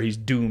kid, or he's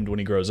doomed when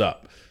he grows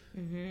up.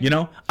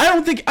 Mm-hmm.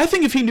 I think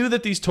if he knew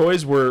that these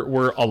toys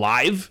were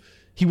alive,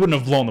 he wouldn't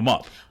have blown them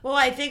up. Well,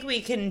 I think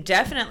we can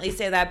definitely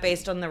say that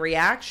based on the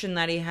reaction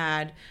that he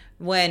had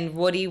when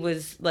Woody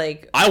was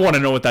like... I want to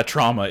know what that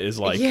trauma is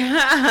like.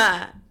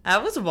 Yeah,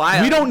 that was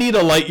wild. We don't need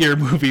a Lightyear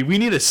movie. We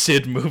need a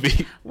Sid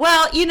movie.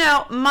 Well,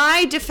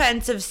 my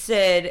defense of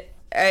Sid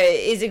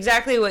is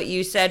exactly what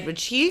you said,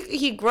 which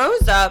he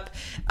grows up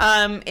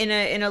in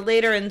a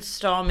later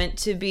installment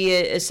to be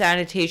a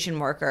sanitation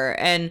worker,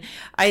 and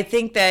I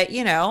think that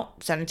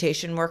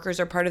sanitation workers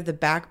are part of the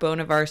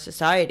backbone of our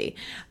society.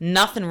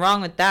 Nothing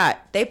wrong with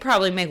that. They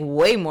probably make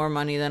way more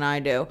money than I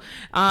do,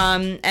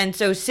 and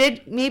so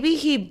Sid, maybe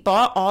he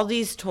bought all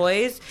these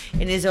toys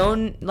in his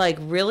own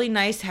really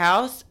nice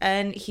house,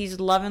 and he's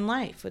loving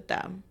life with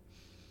them.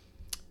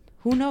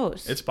 Who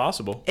knows? It's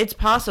possible. It's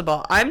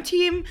possible. I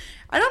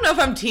don't know if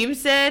I'm team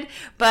Sid,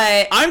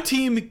 but... I'm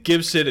team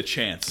give Sid a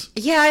chance.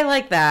 Yeah, I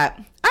like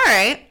that. All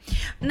right.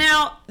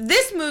 Now,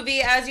 this movie,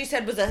 as you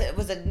said, was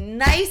a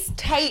nice,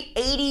 tight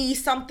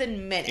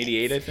 80-something minutes.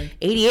 88, I think.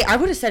 88. I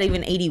would have said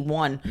even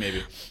 81.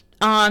 Maybe.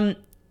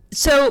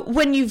 So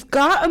when you've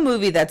got a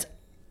movie that's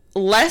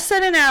less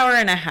than an hour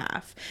and a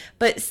half,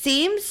 but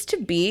seems to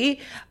be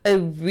a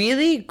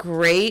really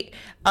great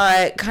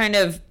kind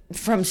of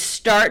from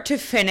start to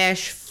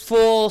finish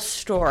full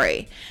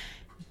story,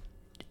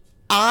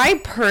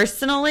 I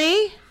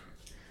personally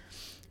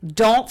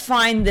don't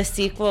find the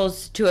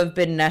sequels to have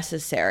been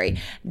necessary.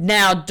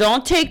 Now,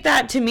 don't take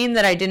that to mean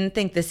that I didn't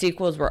think the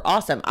sequels were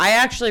awesome. I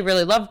actually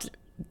really loved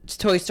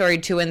Toy Story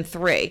 2 and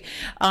 3.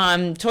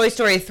 Toy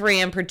Story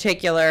 3 in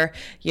particular,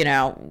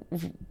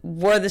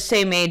 were the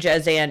same age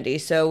as Andy.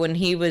 So when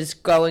he was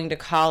going to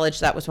college,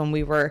 that was when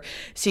we were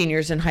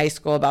seniors in high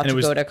school about to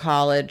go to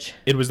college.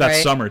 It was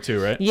that summer too,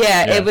 right?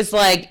 Yeah, it was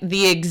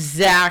the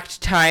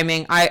exact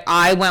timing.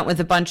 I went with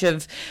a bunch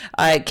of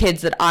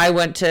kids that I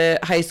went to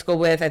high school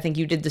with. I think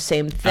you did the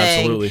same thing.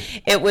 Absolutely.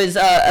 It was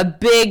a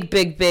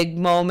big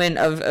moment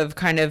of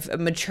kind of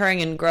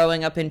maturing and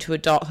growing up into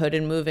adulthood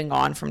and moving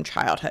on from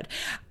childhood.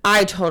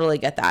 I totally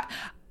get that.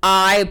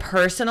 I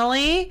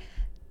personally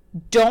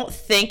don't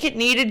think it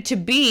needed to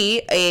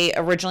be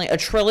originally a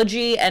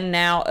trilogy and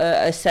now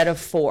a set of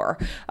 4.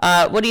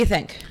 What do you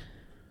think?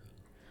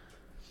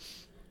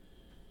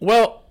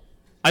 Well,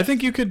 I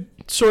think you could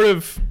sort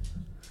of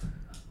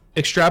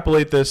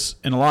extrapolate this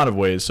in a lot of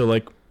ways. So,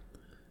 like,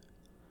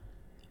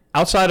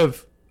 outside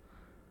of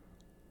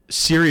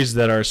series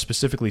that are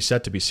specifically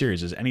set to be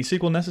series, is any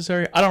sequel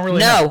necessary? I don't really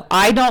know. No,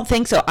 I don't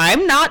think so.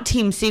 I'm not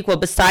team sequel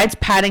besides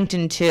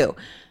Paddington 2.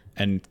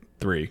 And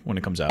 3 when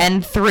it comes out.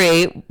 And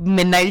 3,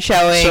 midnight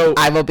showing, So-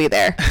 I will be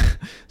there.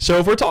 So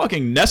if we're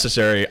talking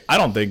necessary, I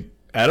don't think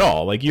at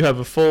all. Like, you have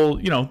a full,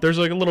 there's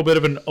like a little bit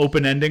of an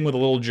open ending with a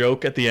little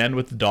joke at the end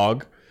with the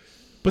dog.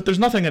 But there's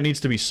nothing that needs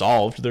to be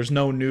solved. There's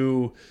no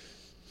new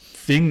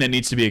thing that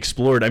needs to be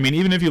explored. I mean,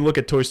 even if you look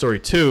at Toy Story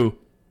 2,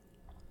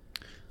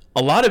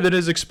 a lot of it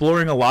is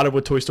exploring a lot of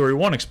what Toy Story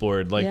 1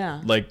 explored.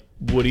 Like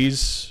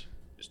Woody's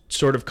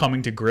sort of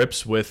coming to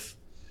grips with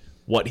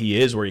what he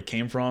is, where he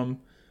came from.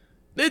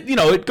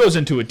 It goes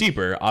into it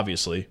deeper,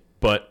 obviously,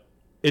 but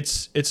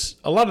it's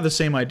a lot of the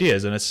same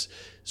ideas, and it's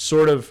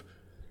sort of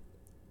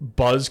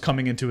Buzz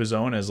coming into his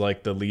own as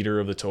like the leader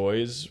of the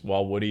toys,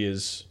 while Woody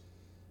is,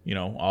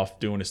 off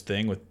doing his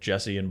thing with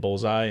Jessie and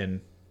Bullseye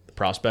and the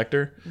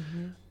Prospector.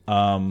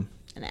 An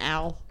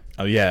owl.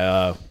 Oh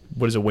yeah,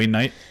 what is it, Wayne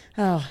Knight?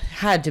 Oh,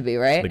 had to be,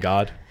 right? The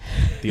god,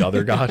 the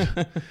other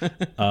god.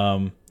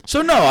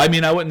 So no, I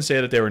mean, I wouldn't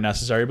say that they were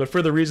necessary, but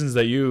for the reasons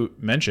that you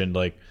mentioned,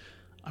 like,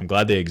 I'm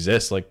glad they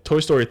exist. Like, Toy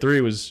Story 3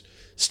 was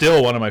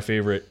still one of my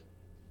favorite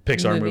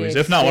Pixar movies,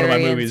 if not one of my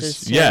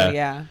movies. Too,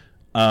 yeah.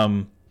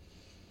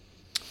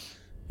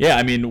 Yeah,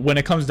 I mean, when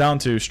it comes down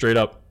to straight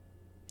up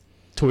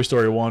Toy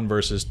Story 1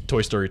 versus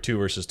Toy Story 2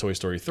 versus Toy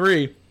Story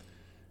 3,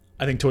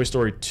 I think Toy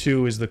Story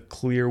 2 is the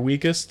clear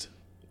weakest.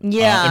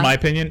 Yeah. In my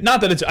opinion.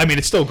 Not that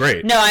it's still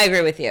great. No, I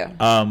agree with you.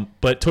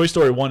 But Toy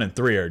Story 1 and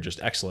 3 are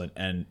just excellent,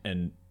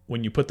 and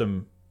when you put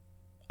them,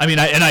 I mean,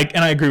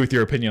 I agree with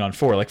your opinion on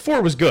 4. Like,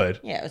 4 was good.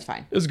 Yeah, it was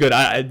fine. It was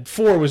good.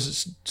 4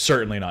 was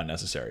certainly not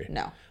necessary.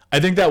 No. I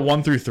think that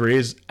 1 through 3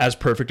 is as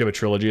perfect of a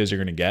trilogy as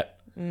you're going to get.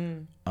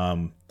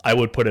 I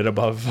would put it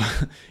above,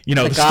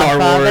 the Star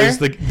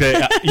Wars,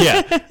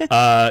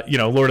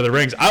 Lord of the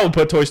Rings. I would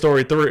put Toy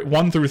Story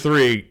 1 through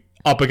 3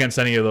 up against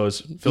any of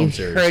those film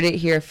series. Heard it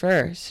here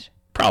first.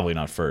 Probably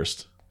not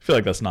first. I feel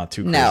like that's not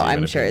too crazy. No,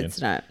 I'm sure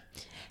it's not.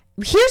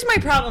 Here's my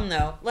problem,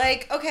 though.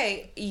 Like,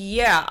 okay,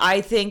 yeah,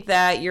 I think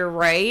that you're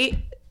right.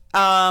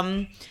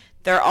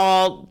 They're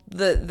all,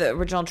 the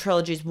original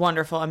trilogy is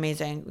wonderful,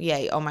 amazing.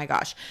 Yay, oh my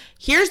gosh.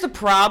 Here's the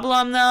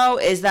problem, though,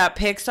 is that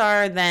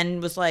Pixar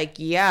then was like,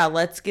 yeah,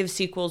 let's give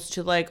sequels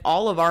to, like,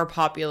 all of our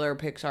popular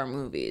Pixar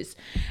movies.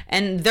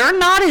 And they're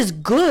not as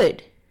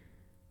good.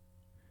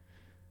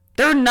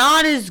 They're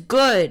not as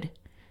good.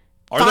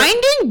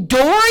 Finding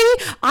Dory,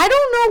 I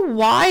don't know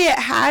why it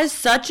has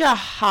such a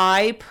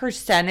high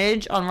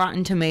percentage on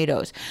Rotten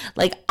Tomatoes.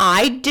 Like,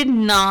 I did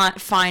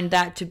not find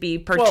that to be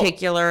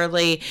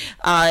particularly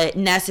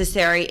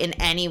necessary in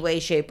any way,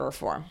 shape, or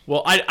form.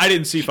 Well, I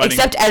didn't see Finding...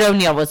 Except Ed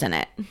O'Neill was in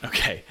it.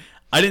 Okay.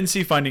 I didn't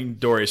see Finding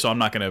Dory, so I'm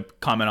not going to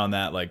comment on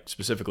that, like,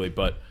 specifically,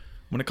 but...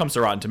 When it comes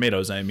to Rotten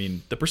Tomatoes, I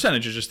mean, the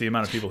percentage is just the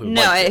amount of people who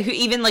like it.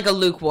 Even like a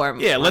lukewarm.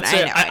 Yeah, let's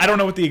say I don't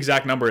know what the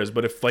exact number is,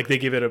 but if like they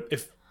give it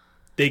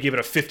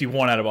a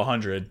 51 out of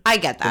 100, I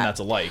get that. Then that's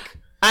a like.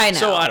 I know.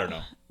 So I don't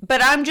know.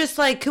 But I'm just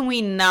like, can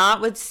we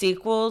not with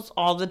sequels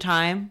all the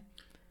time?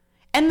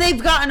 And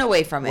they've gotten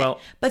away from it.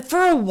 Well, but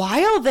for a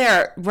while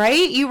there,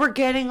 right? You were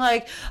getting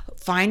like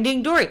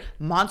Finding Dory,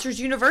 Monsters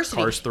University,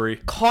 Cars 3,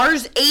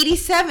 Cars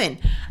 87,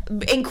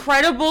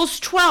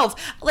 Incredibles 12.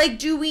 Like,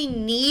 do we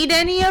need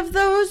any of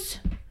those?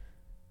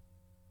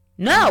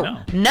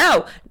 No.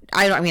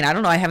 I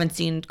don't know. I haven't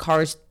seen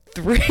Cars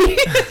 3.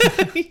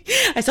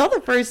 I saw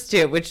the first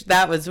 2, which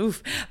that was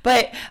oof.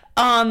 But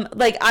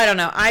like, I don't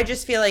know. I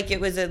just feel like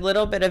it was a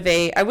little bit of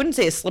a, I wouldn't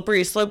say a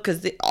slippery slope,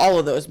 because all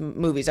of those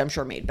movies I'm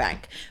sure made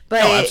bank.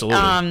 But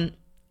absolutely.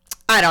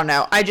 I don't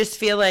know. I just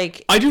feel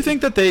like I do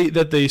think that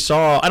they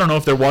saw, I don't know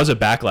if there was a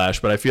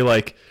backlash, but I feel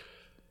like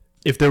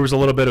if there was a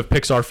little bit of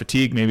Pixar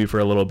fatigue maybe for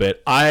a little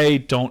bit.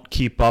 I don't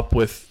keep up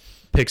with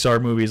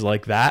Pixar movies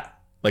like that.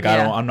 Like,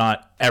 yeah. I'm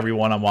not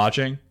everyone I'm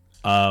watching.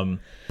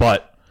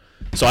 But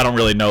so I don't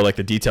really know like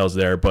the details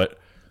there, but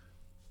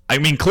I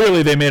mean,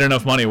 clearly they made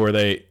enough money where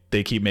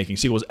they keep making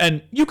sequels,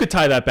 and you could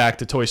tie that back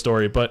to Toy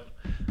Story, but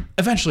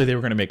eventually they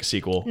were going to make a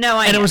sequel.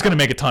 And it was going to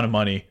make a ton of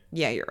money.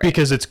 Yeah, you're right.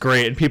 Because it's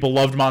great, and people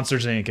loved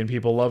Monsters Inc., and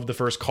people loved the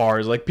first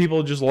Cars. Like,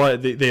 people just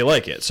they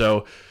like it.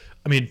 So,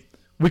 I mean,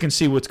 we can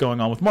see what's going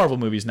on with Marvel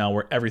movies now,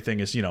 where everything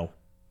is,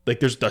 like,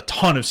 there's a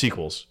ton of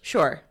sequels.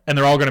 Sure. And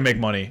they're all going to make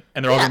money,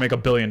 and they're all going to make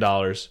 $1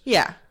 billion.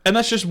 Yeah. And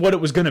that's just what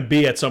it was going to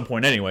be at some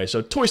point anyway.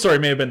 So Toy Story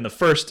may have been the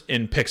first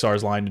in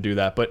Pixar's line to do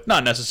that, but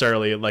not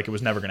necessarily like it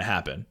was never going to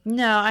happen.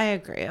 No, I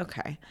agree.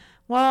 Okay.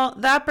 Well,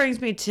 that brings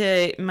me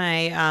to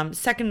my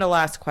second to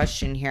last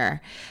question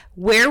here.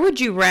 Where would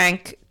you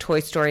rank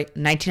Toy Story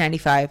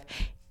 1995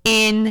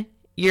 in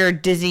your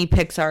Disney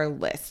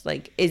Pixar list?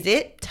 Like, is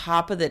it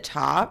top of the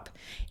top?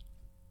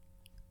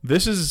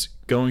 This is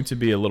going to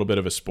be a little bit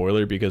of a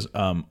spoiler because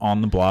on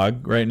the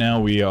blog right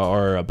now, we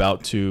are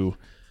about to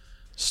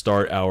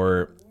start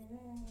our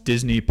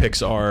Disney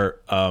Pixar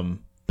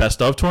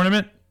Best of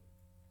tournament.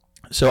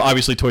 So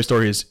obviously Toy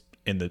Story is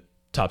in the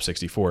top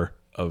 64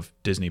 of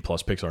Disney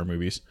plus Pixar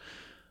movies.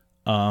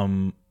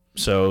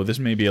 So this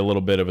may be a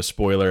little bit of a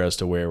spoiler as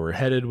to where we're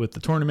headed with the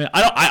tournament.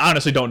 I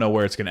honestly don't know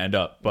where it's going to end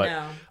up, but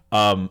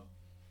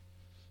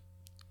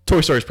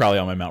Toy Story is probably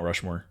on my Mount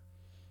Rushmore.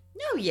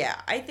 No, yeah,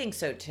 I think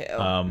so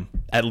too.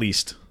 At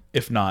least,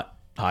 if not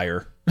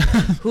higher.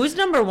 Who's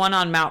number one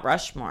on Mount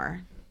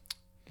Rushmore?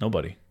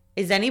 Nobody.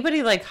 Is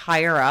anybody like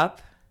higher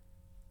up?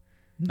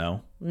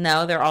 No.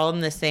 No, they're all in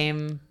the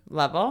same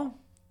level.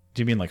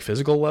 Do you mean like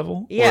physical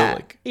level? Yeah. Or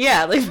like...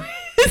 Yeah, like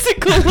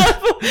physical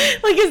level.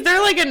 Like, is there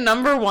like a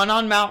number one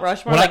on Mount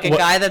Rushmore? Like a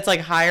guy that's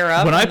like higher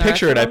up? When I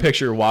picture it, I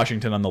picture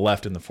Washington on the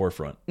left in the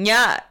forefront.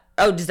 Yeah.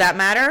 Oh, does that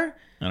matter?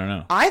 I don't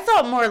know. I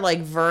thought more like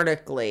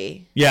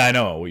vertically. Yeah, I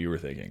know what you were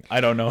thinking.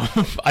 I don't know.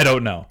 I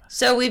don't know.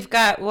 So we've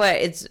got what?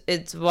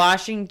 It's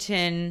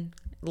Washington,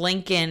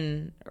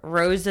 Lincoln,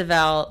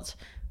 Roosevelt.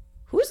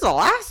 Who's the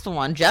last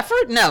one?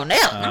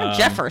 Not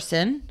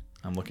Jefferson.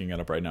 I'm looking it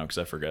up right now because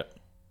I forget.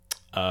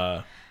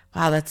 Wow,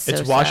 that's so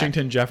It's sad.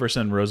 Washington,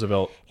 Jefferson,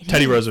 Roosevelt,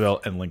 Teddy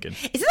Roosevelt, and Lincoln.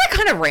 Isn't that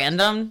kind of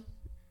random?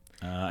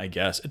 I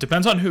guess. It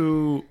depends on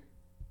who...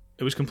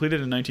 It was completed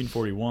in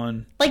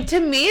 1941. Like, to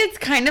me, it's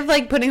kind of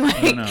like putting,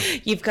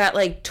 like, you've got,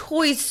 like,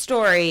 Toy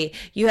Story.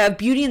 You have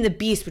Beauty and the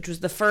Beast, which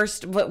was the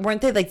first, weren't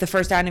they, like, the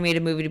first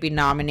animated movie to be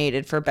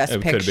nominated for Best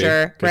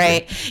Picture,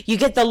 right? You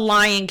get The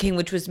Lion King,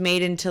 which was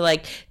made into,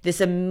 like,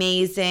 this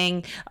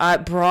amazing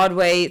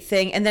Broadway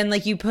thing. And then,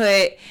 like, you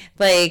put,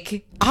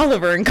 like,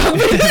 Oliver and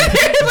Company.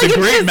 The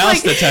Great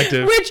Mouse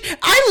Detective. Which,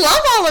 I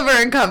love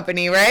Oliver and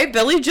Company, right?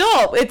 Billy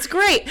Joel. It's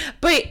great.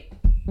 But,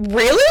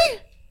 really?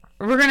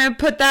 We're going to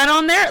put that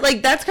on there?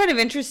 Like, that's kind of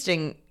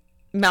interesting,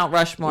 Mount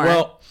Rushmore.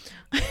 Well,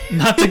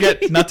 not to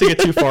get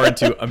too far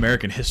into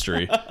American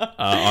history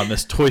on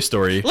this Toy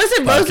Story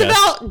Listen, podcast.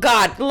 Roosevelt,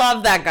 God,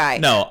 love that guy.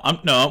 No,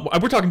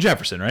 we're talking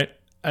Jefferson, right?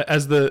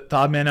 As the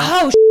odd man out?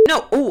 Oh,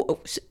 no.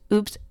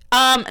 Oops.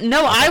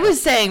 No, I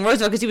was saying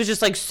Roosevelt because he was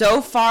just, like,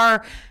 so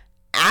far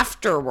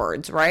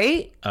afterwards,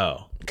 right?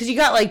 Oh. Because you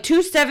got, like, two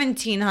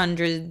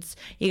 1700s.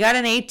 You got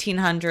an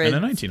 1800s.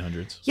 And the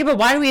 1900s. Yeah, but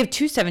why do we have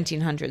two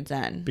 1700s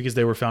then? Because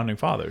they were founding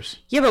fathers.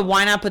 Yeah, but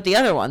why not put the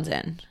other ones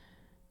in?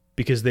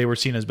 Because they were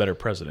seen as better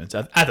presidents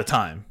at the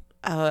time.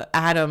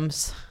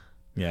 Adams.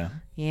 Yeah.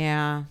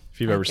 Yeah. If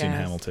you've ever seen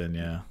Hamilton,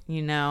 yeah.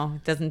 You know,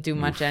 it doesn't do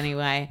much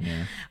anyway.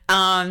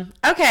 Yeah.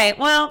 Okay,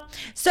 well,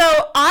 so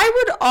I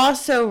would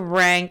also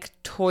rank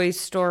Toy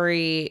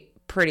Story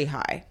pretty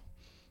high.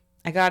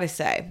 I gotta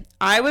say.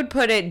 I would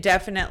put it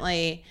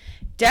definitely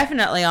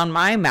on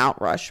my Mount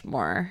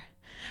Rushmore.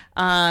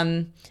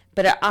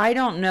 But I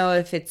don't know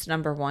if it's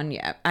number one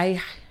yet. I'll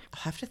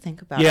have to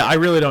think about it. Yeah, I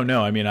really don't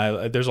know. I mean,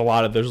 there's a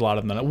lot of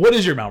them. What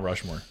is your Mount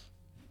Rushmore?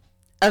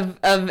 I'm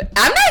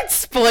not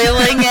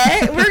spoiling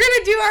it. We're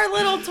gonna do our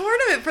little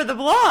tournament for the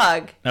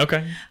blog.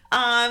 Okay.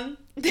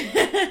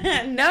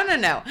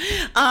 No.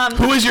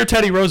 Who is your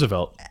Teddy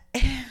Roosevelt?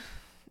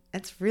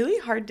 It's really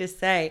hard to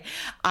say.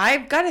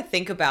 I've got to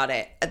think about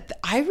it.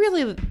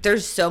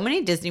 There's so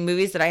many Disney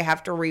movies that I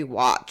have to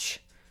rewatch.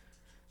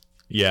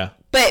 Yeah.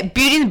 But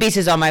Beauty and the Beast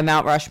is on my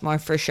Mount Rushmore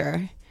for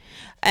sure.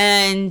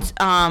 And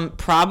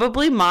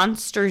probably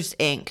Monsters,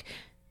 Inc.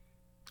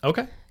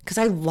 Okay. Because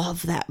I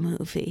love that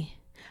movie.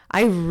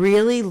 I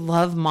really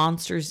love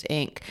Monsters,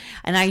 Inc.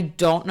 And I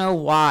don't know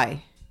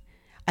why.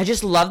 I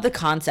just love the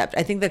concept.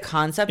 I think the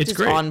concept is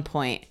great. On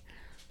point.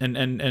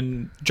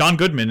 And John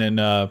Goodman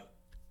and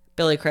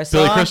Billy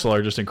Crystal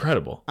are just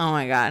incredible. Oh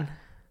my God.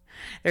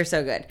 They're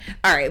so good.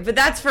 All right, but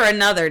that's for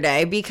another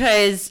day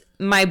because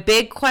my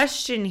big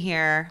question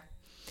here,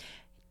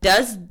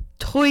 does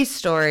Toy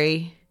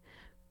Story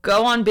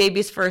go on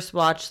baby's first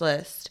watch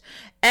list?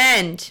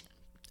 And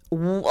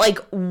like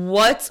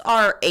what's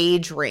our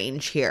age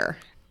range here?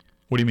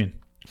 What do you mean?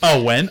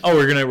 Oh, when? Oh,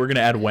 we're gonna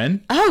add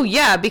when? Oh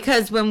yeah,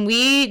 because when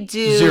we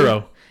do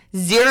zero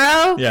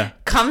yeah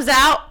comes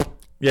out,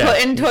 yeah.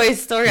 Put in Toy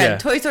Story. Yeah.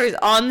 Toy Story's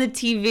on the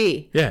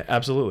TV. Yeah,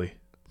 absolutely.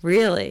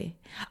 Really?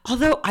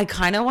 Although I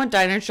kind of want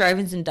Diners,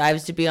 Drive-Ins, and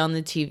Dives to be on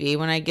the TV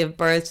when I give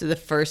birth, so the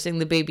first thing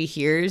the baby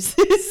hears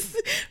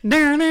is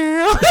what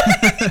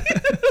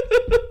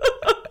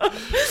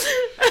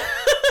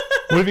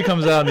if he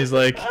comes out and he's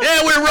like,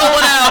 yeah, we're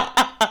rolling out.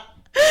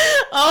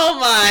 Oh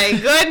my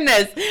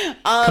goodness.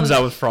 Comes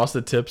out with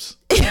frosted tips.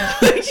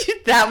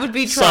 That would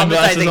be traumatizing.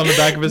 Sunglasses on the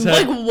back of his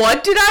head. Like,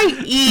 what did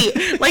I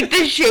eat? Like,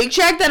 the Shake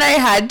Shack that I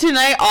had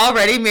tonight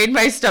already made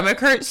my stomach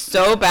hurt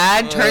so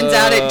bad. Turns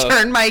out it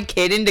turned my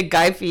kid into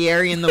Guy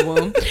Fieri in the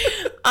womb.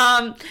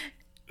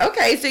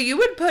 Okay, so you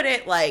would put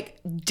it like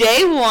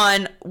day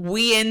one,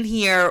 we in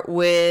here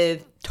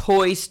with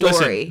Toy Story.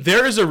 Listen,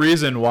 there is a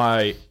reason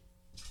why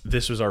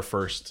this was our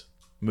first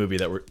movie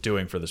that we're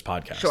doing for this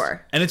podcast.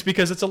 Sure. And it's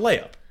because it's a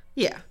layup.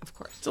 Yeah, of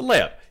course. It's a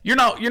layup. You're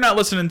not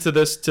listening to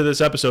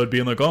this episode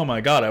being like, oh my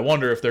God, I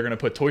wonder if they're gonna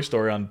put Toy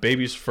Story on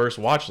baby's first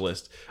watch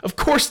list. Of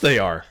course they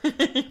are.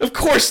 Of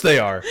course they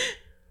are.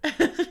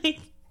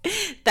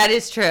 That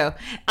is true.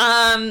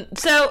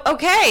 So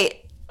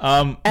okay.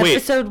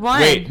 Episode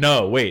 1.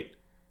 Wait.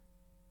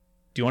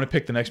 Do you want to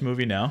pick the next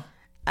movie now?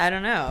 I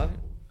don't know.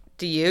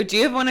 Do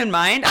you have one in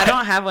mind? I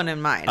don't have one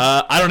in mind.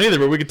 I don't either,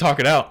 but we could talk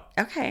it out.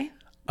 Okay.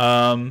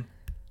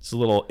 It's a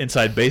little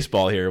inside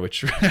baseball here,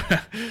 which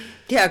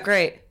yeah,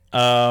 great.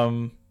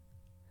 So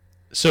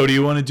do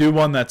you want to do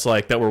one that's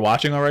like that we're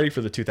watching already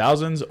for the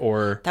 2000s,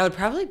 or that would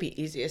probably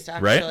be easiest,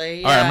 actually. Right?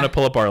 Yeah. All right, I'm gonna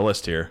pull up our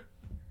list here.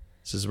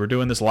 We're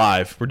doing this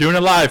live. We're doing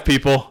it live,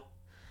 people.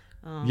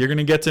 Oh. You're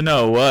gonna get to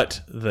know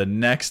what the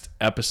next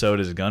episode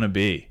is gonna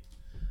be.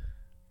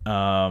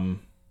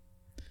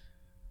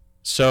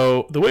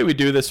 So the way we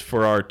do this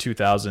for our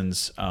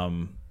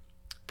 2000s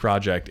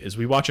project is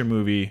we watch a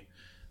movie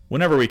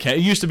whenever we can.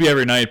 It used to be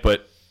every night,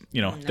 but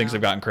things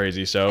have gotten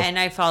crazy. So and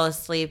I fall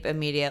asleep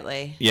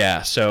immediately.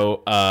 Yeah.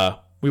 So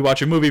we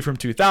watch a movie from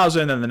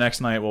 2000, and the next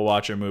night we'll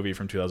watch a movie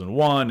from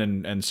 2001,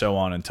 and so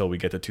on until we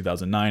get to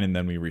 2009, and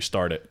then we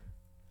restart it.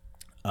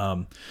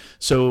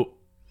 So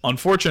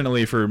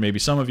unfortunately for maybe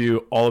some of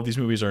you, all of these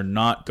movies are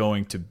not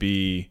going to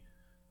be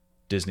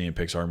Disney and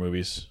Pixar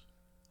movies.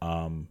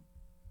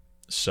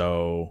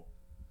 So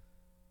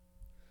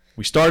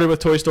we started with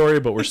Toy Story,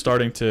 but we're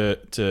starting to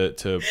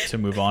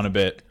move on a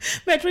bit.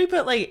 Imagine we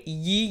put like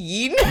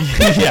Yee.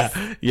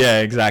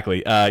 yeah,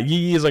 exactly.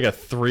 Yee is like a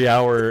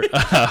 3-hour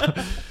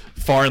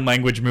foreign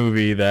language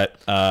movie that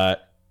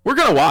we're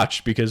gonna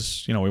watch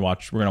because we're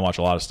gonna watch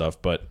a lot of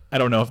stuff, but I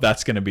don't know if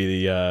that's gonna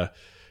be the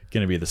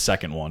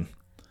second one.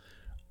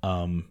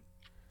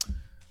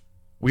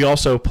 We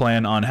also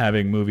plan on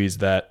having movies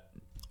that,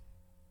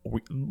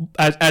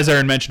 as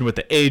Aaron mentioned, with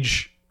the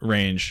age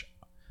range.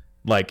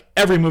 Like,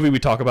 every movie we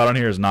talk about on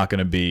here is not going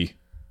to be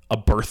a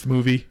birth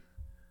movie.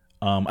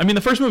 I mean,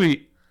 the first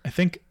movie I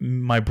think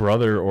my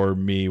brother or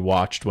me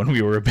watched when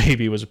we were a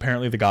baby was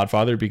apparently The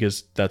Godfather,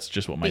 because that's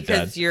just what my dad...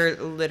 Because you're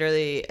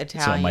literally Italian.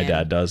 That's what my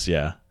dad does,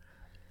 yeah.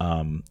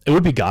 It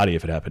would be Gotti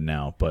if it happened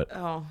now, but...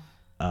 Oh.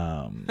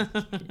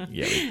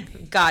 Yeah.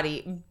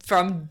 Gotti,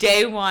 from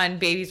day one,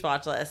 baby's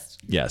watch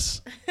list.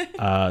 Yes.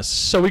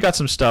 So we got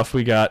some stuff.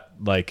 We got,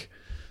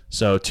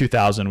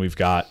 2000, we've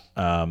got...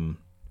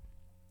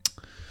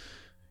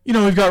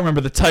 we've got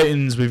Remember the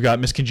Titans, we've got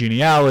Miss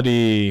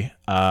Congeniality,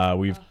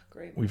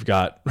 we've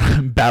got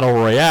Battle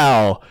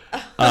Royale.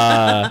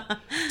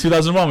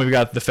 2001, we've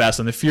got The Fast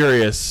and the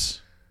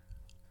Furious,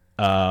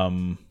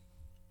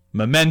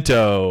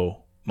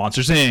 Memento,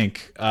 Monsters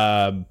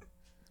Inc.,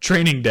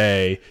 Training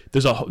Day.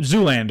 There's a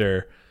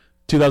Zoolander.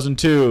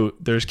 2002,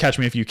 there's Catch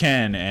Me If You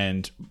Can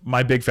and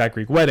My Big Fat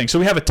Greek Wedding. So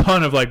we have a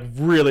ton of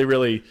really,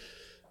 really,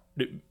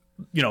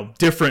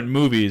 different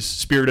movies.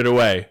 Spirited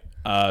Away.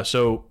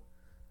 So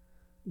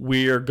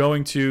we are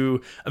going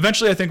to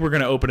eventually, I think we're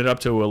going to open it up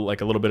to a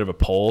little bit of a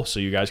poll,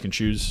 so you guys can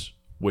choose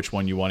which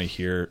one you want to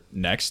hear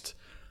next.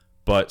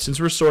 But since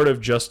we're sort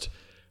of just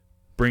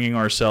bringing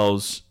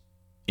ourselves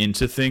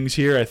into things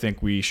here, I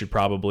think we should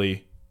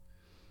probably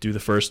do the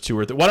first two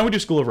or three. Why don't we do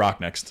School of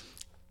Rock next?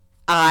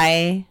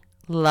 I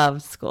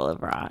love School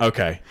of Rock.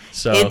 Okay,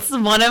 so it's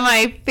one of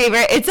my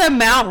favorite. It's a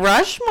Mount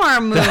Rushmore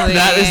movie.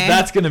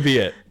 That's going to be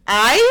it.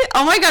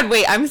 Oh my God,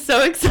 wait, I'm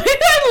so excited.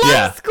 I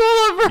love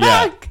School of Rock.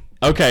 Yeah.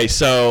 Okay,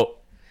 so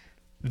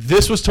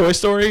this was Toy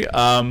Story.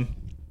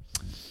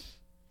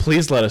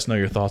 Please let us know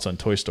your thoughts on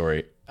Toy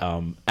Story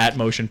at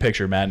Motion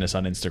Picture Madness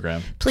on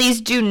Instagram.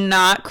 Please do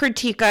not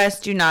critique us.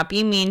 Do not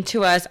be mean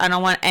to us. I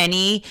don't want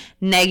any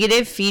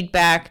negative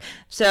feedback.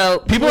 So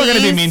people are going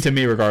to be mean to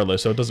me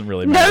regardless, so it doesn't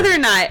really matter. No, they're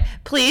not.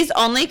 Please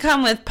only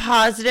come with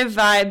positive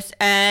vibes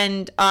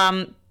and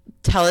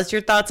tell us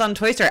your thoughts on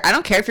Toy Story. I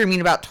don't care if you're mean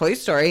about Toy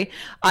Story.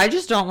 I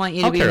just don't want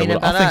you to be mean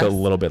about us. I'll think a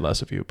little bit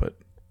less of you, but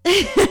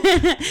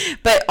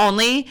but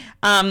only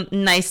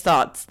nice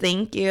thoughts.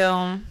 Thank you.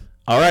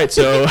 All right,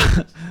 so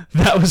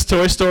that was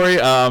Toy Story.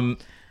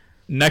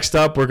 Next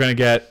up, we're going to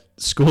get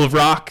School of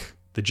Rock,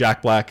 the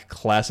Jack Black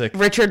classic.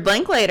 Richard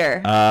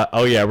Linklater.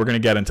 Oh, yeah, we're going to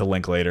get into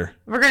Linklater.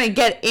 We're going to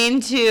get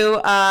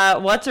into,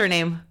 what's her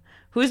name?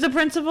 Who's the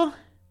principal?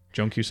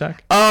 Joan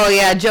Cusack. Oh,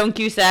 yeah, Joan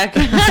Cusack.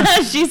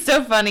 She's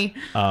so funny.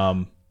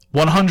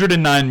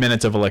 109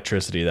 minutes of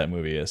electricity, that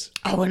movie is.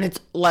 Oh, and it's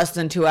less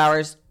than 2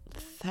 hours.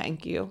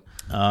 Thank you.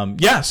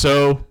 Yeah,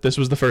 so this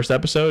was the first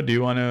episode. Do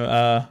you want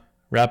to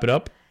wrap it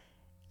up?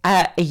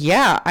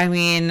 Yeah, I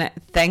mean,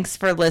 thanks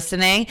for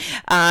listening.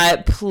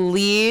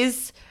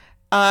 Please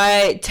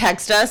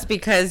text us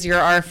because you're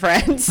our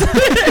friends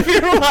if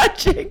you're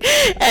watching,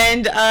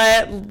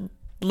 and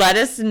let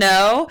us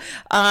know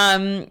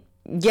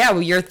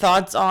your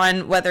thoughts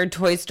on whether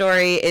Toy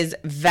Story is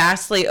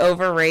vastly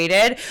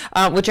overrated,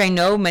 which I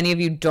know many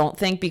of you don't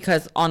think,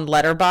 because on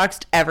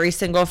Letterboxd, every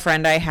single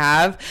friend I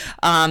have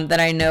that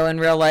I know in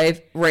real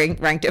life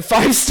ranked it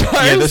 5 stars.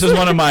 Yeah, this is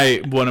one of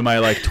my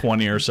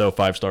 20 or so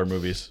 5-star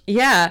movies.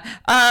 Yeah,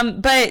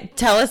 but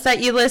tell us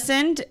that you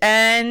listened,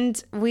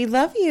 and we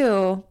love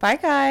you. Bye,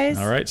 guys.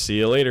 All right, see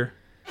you later.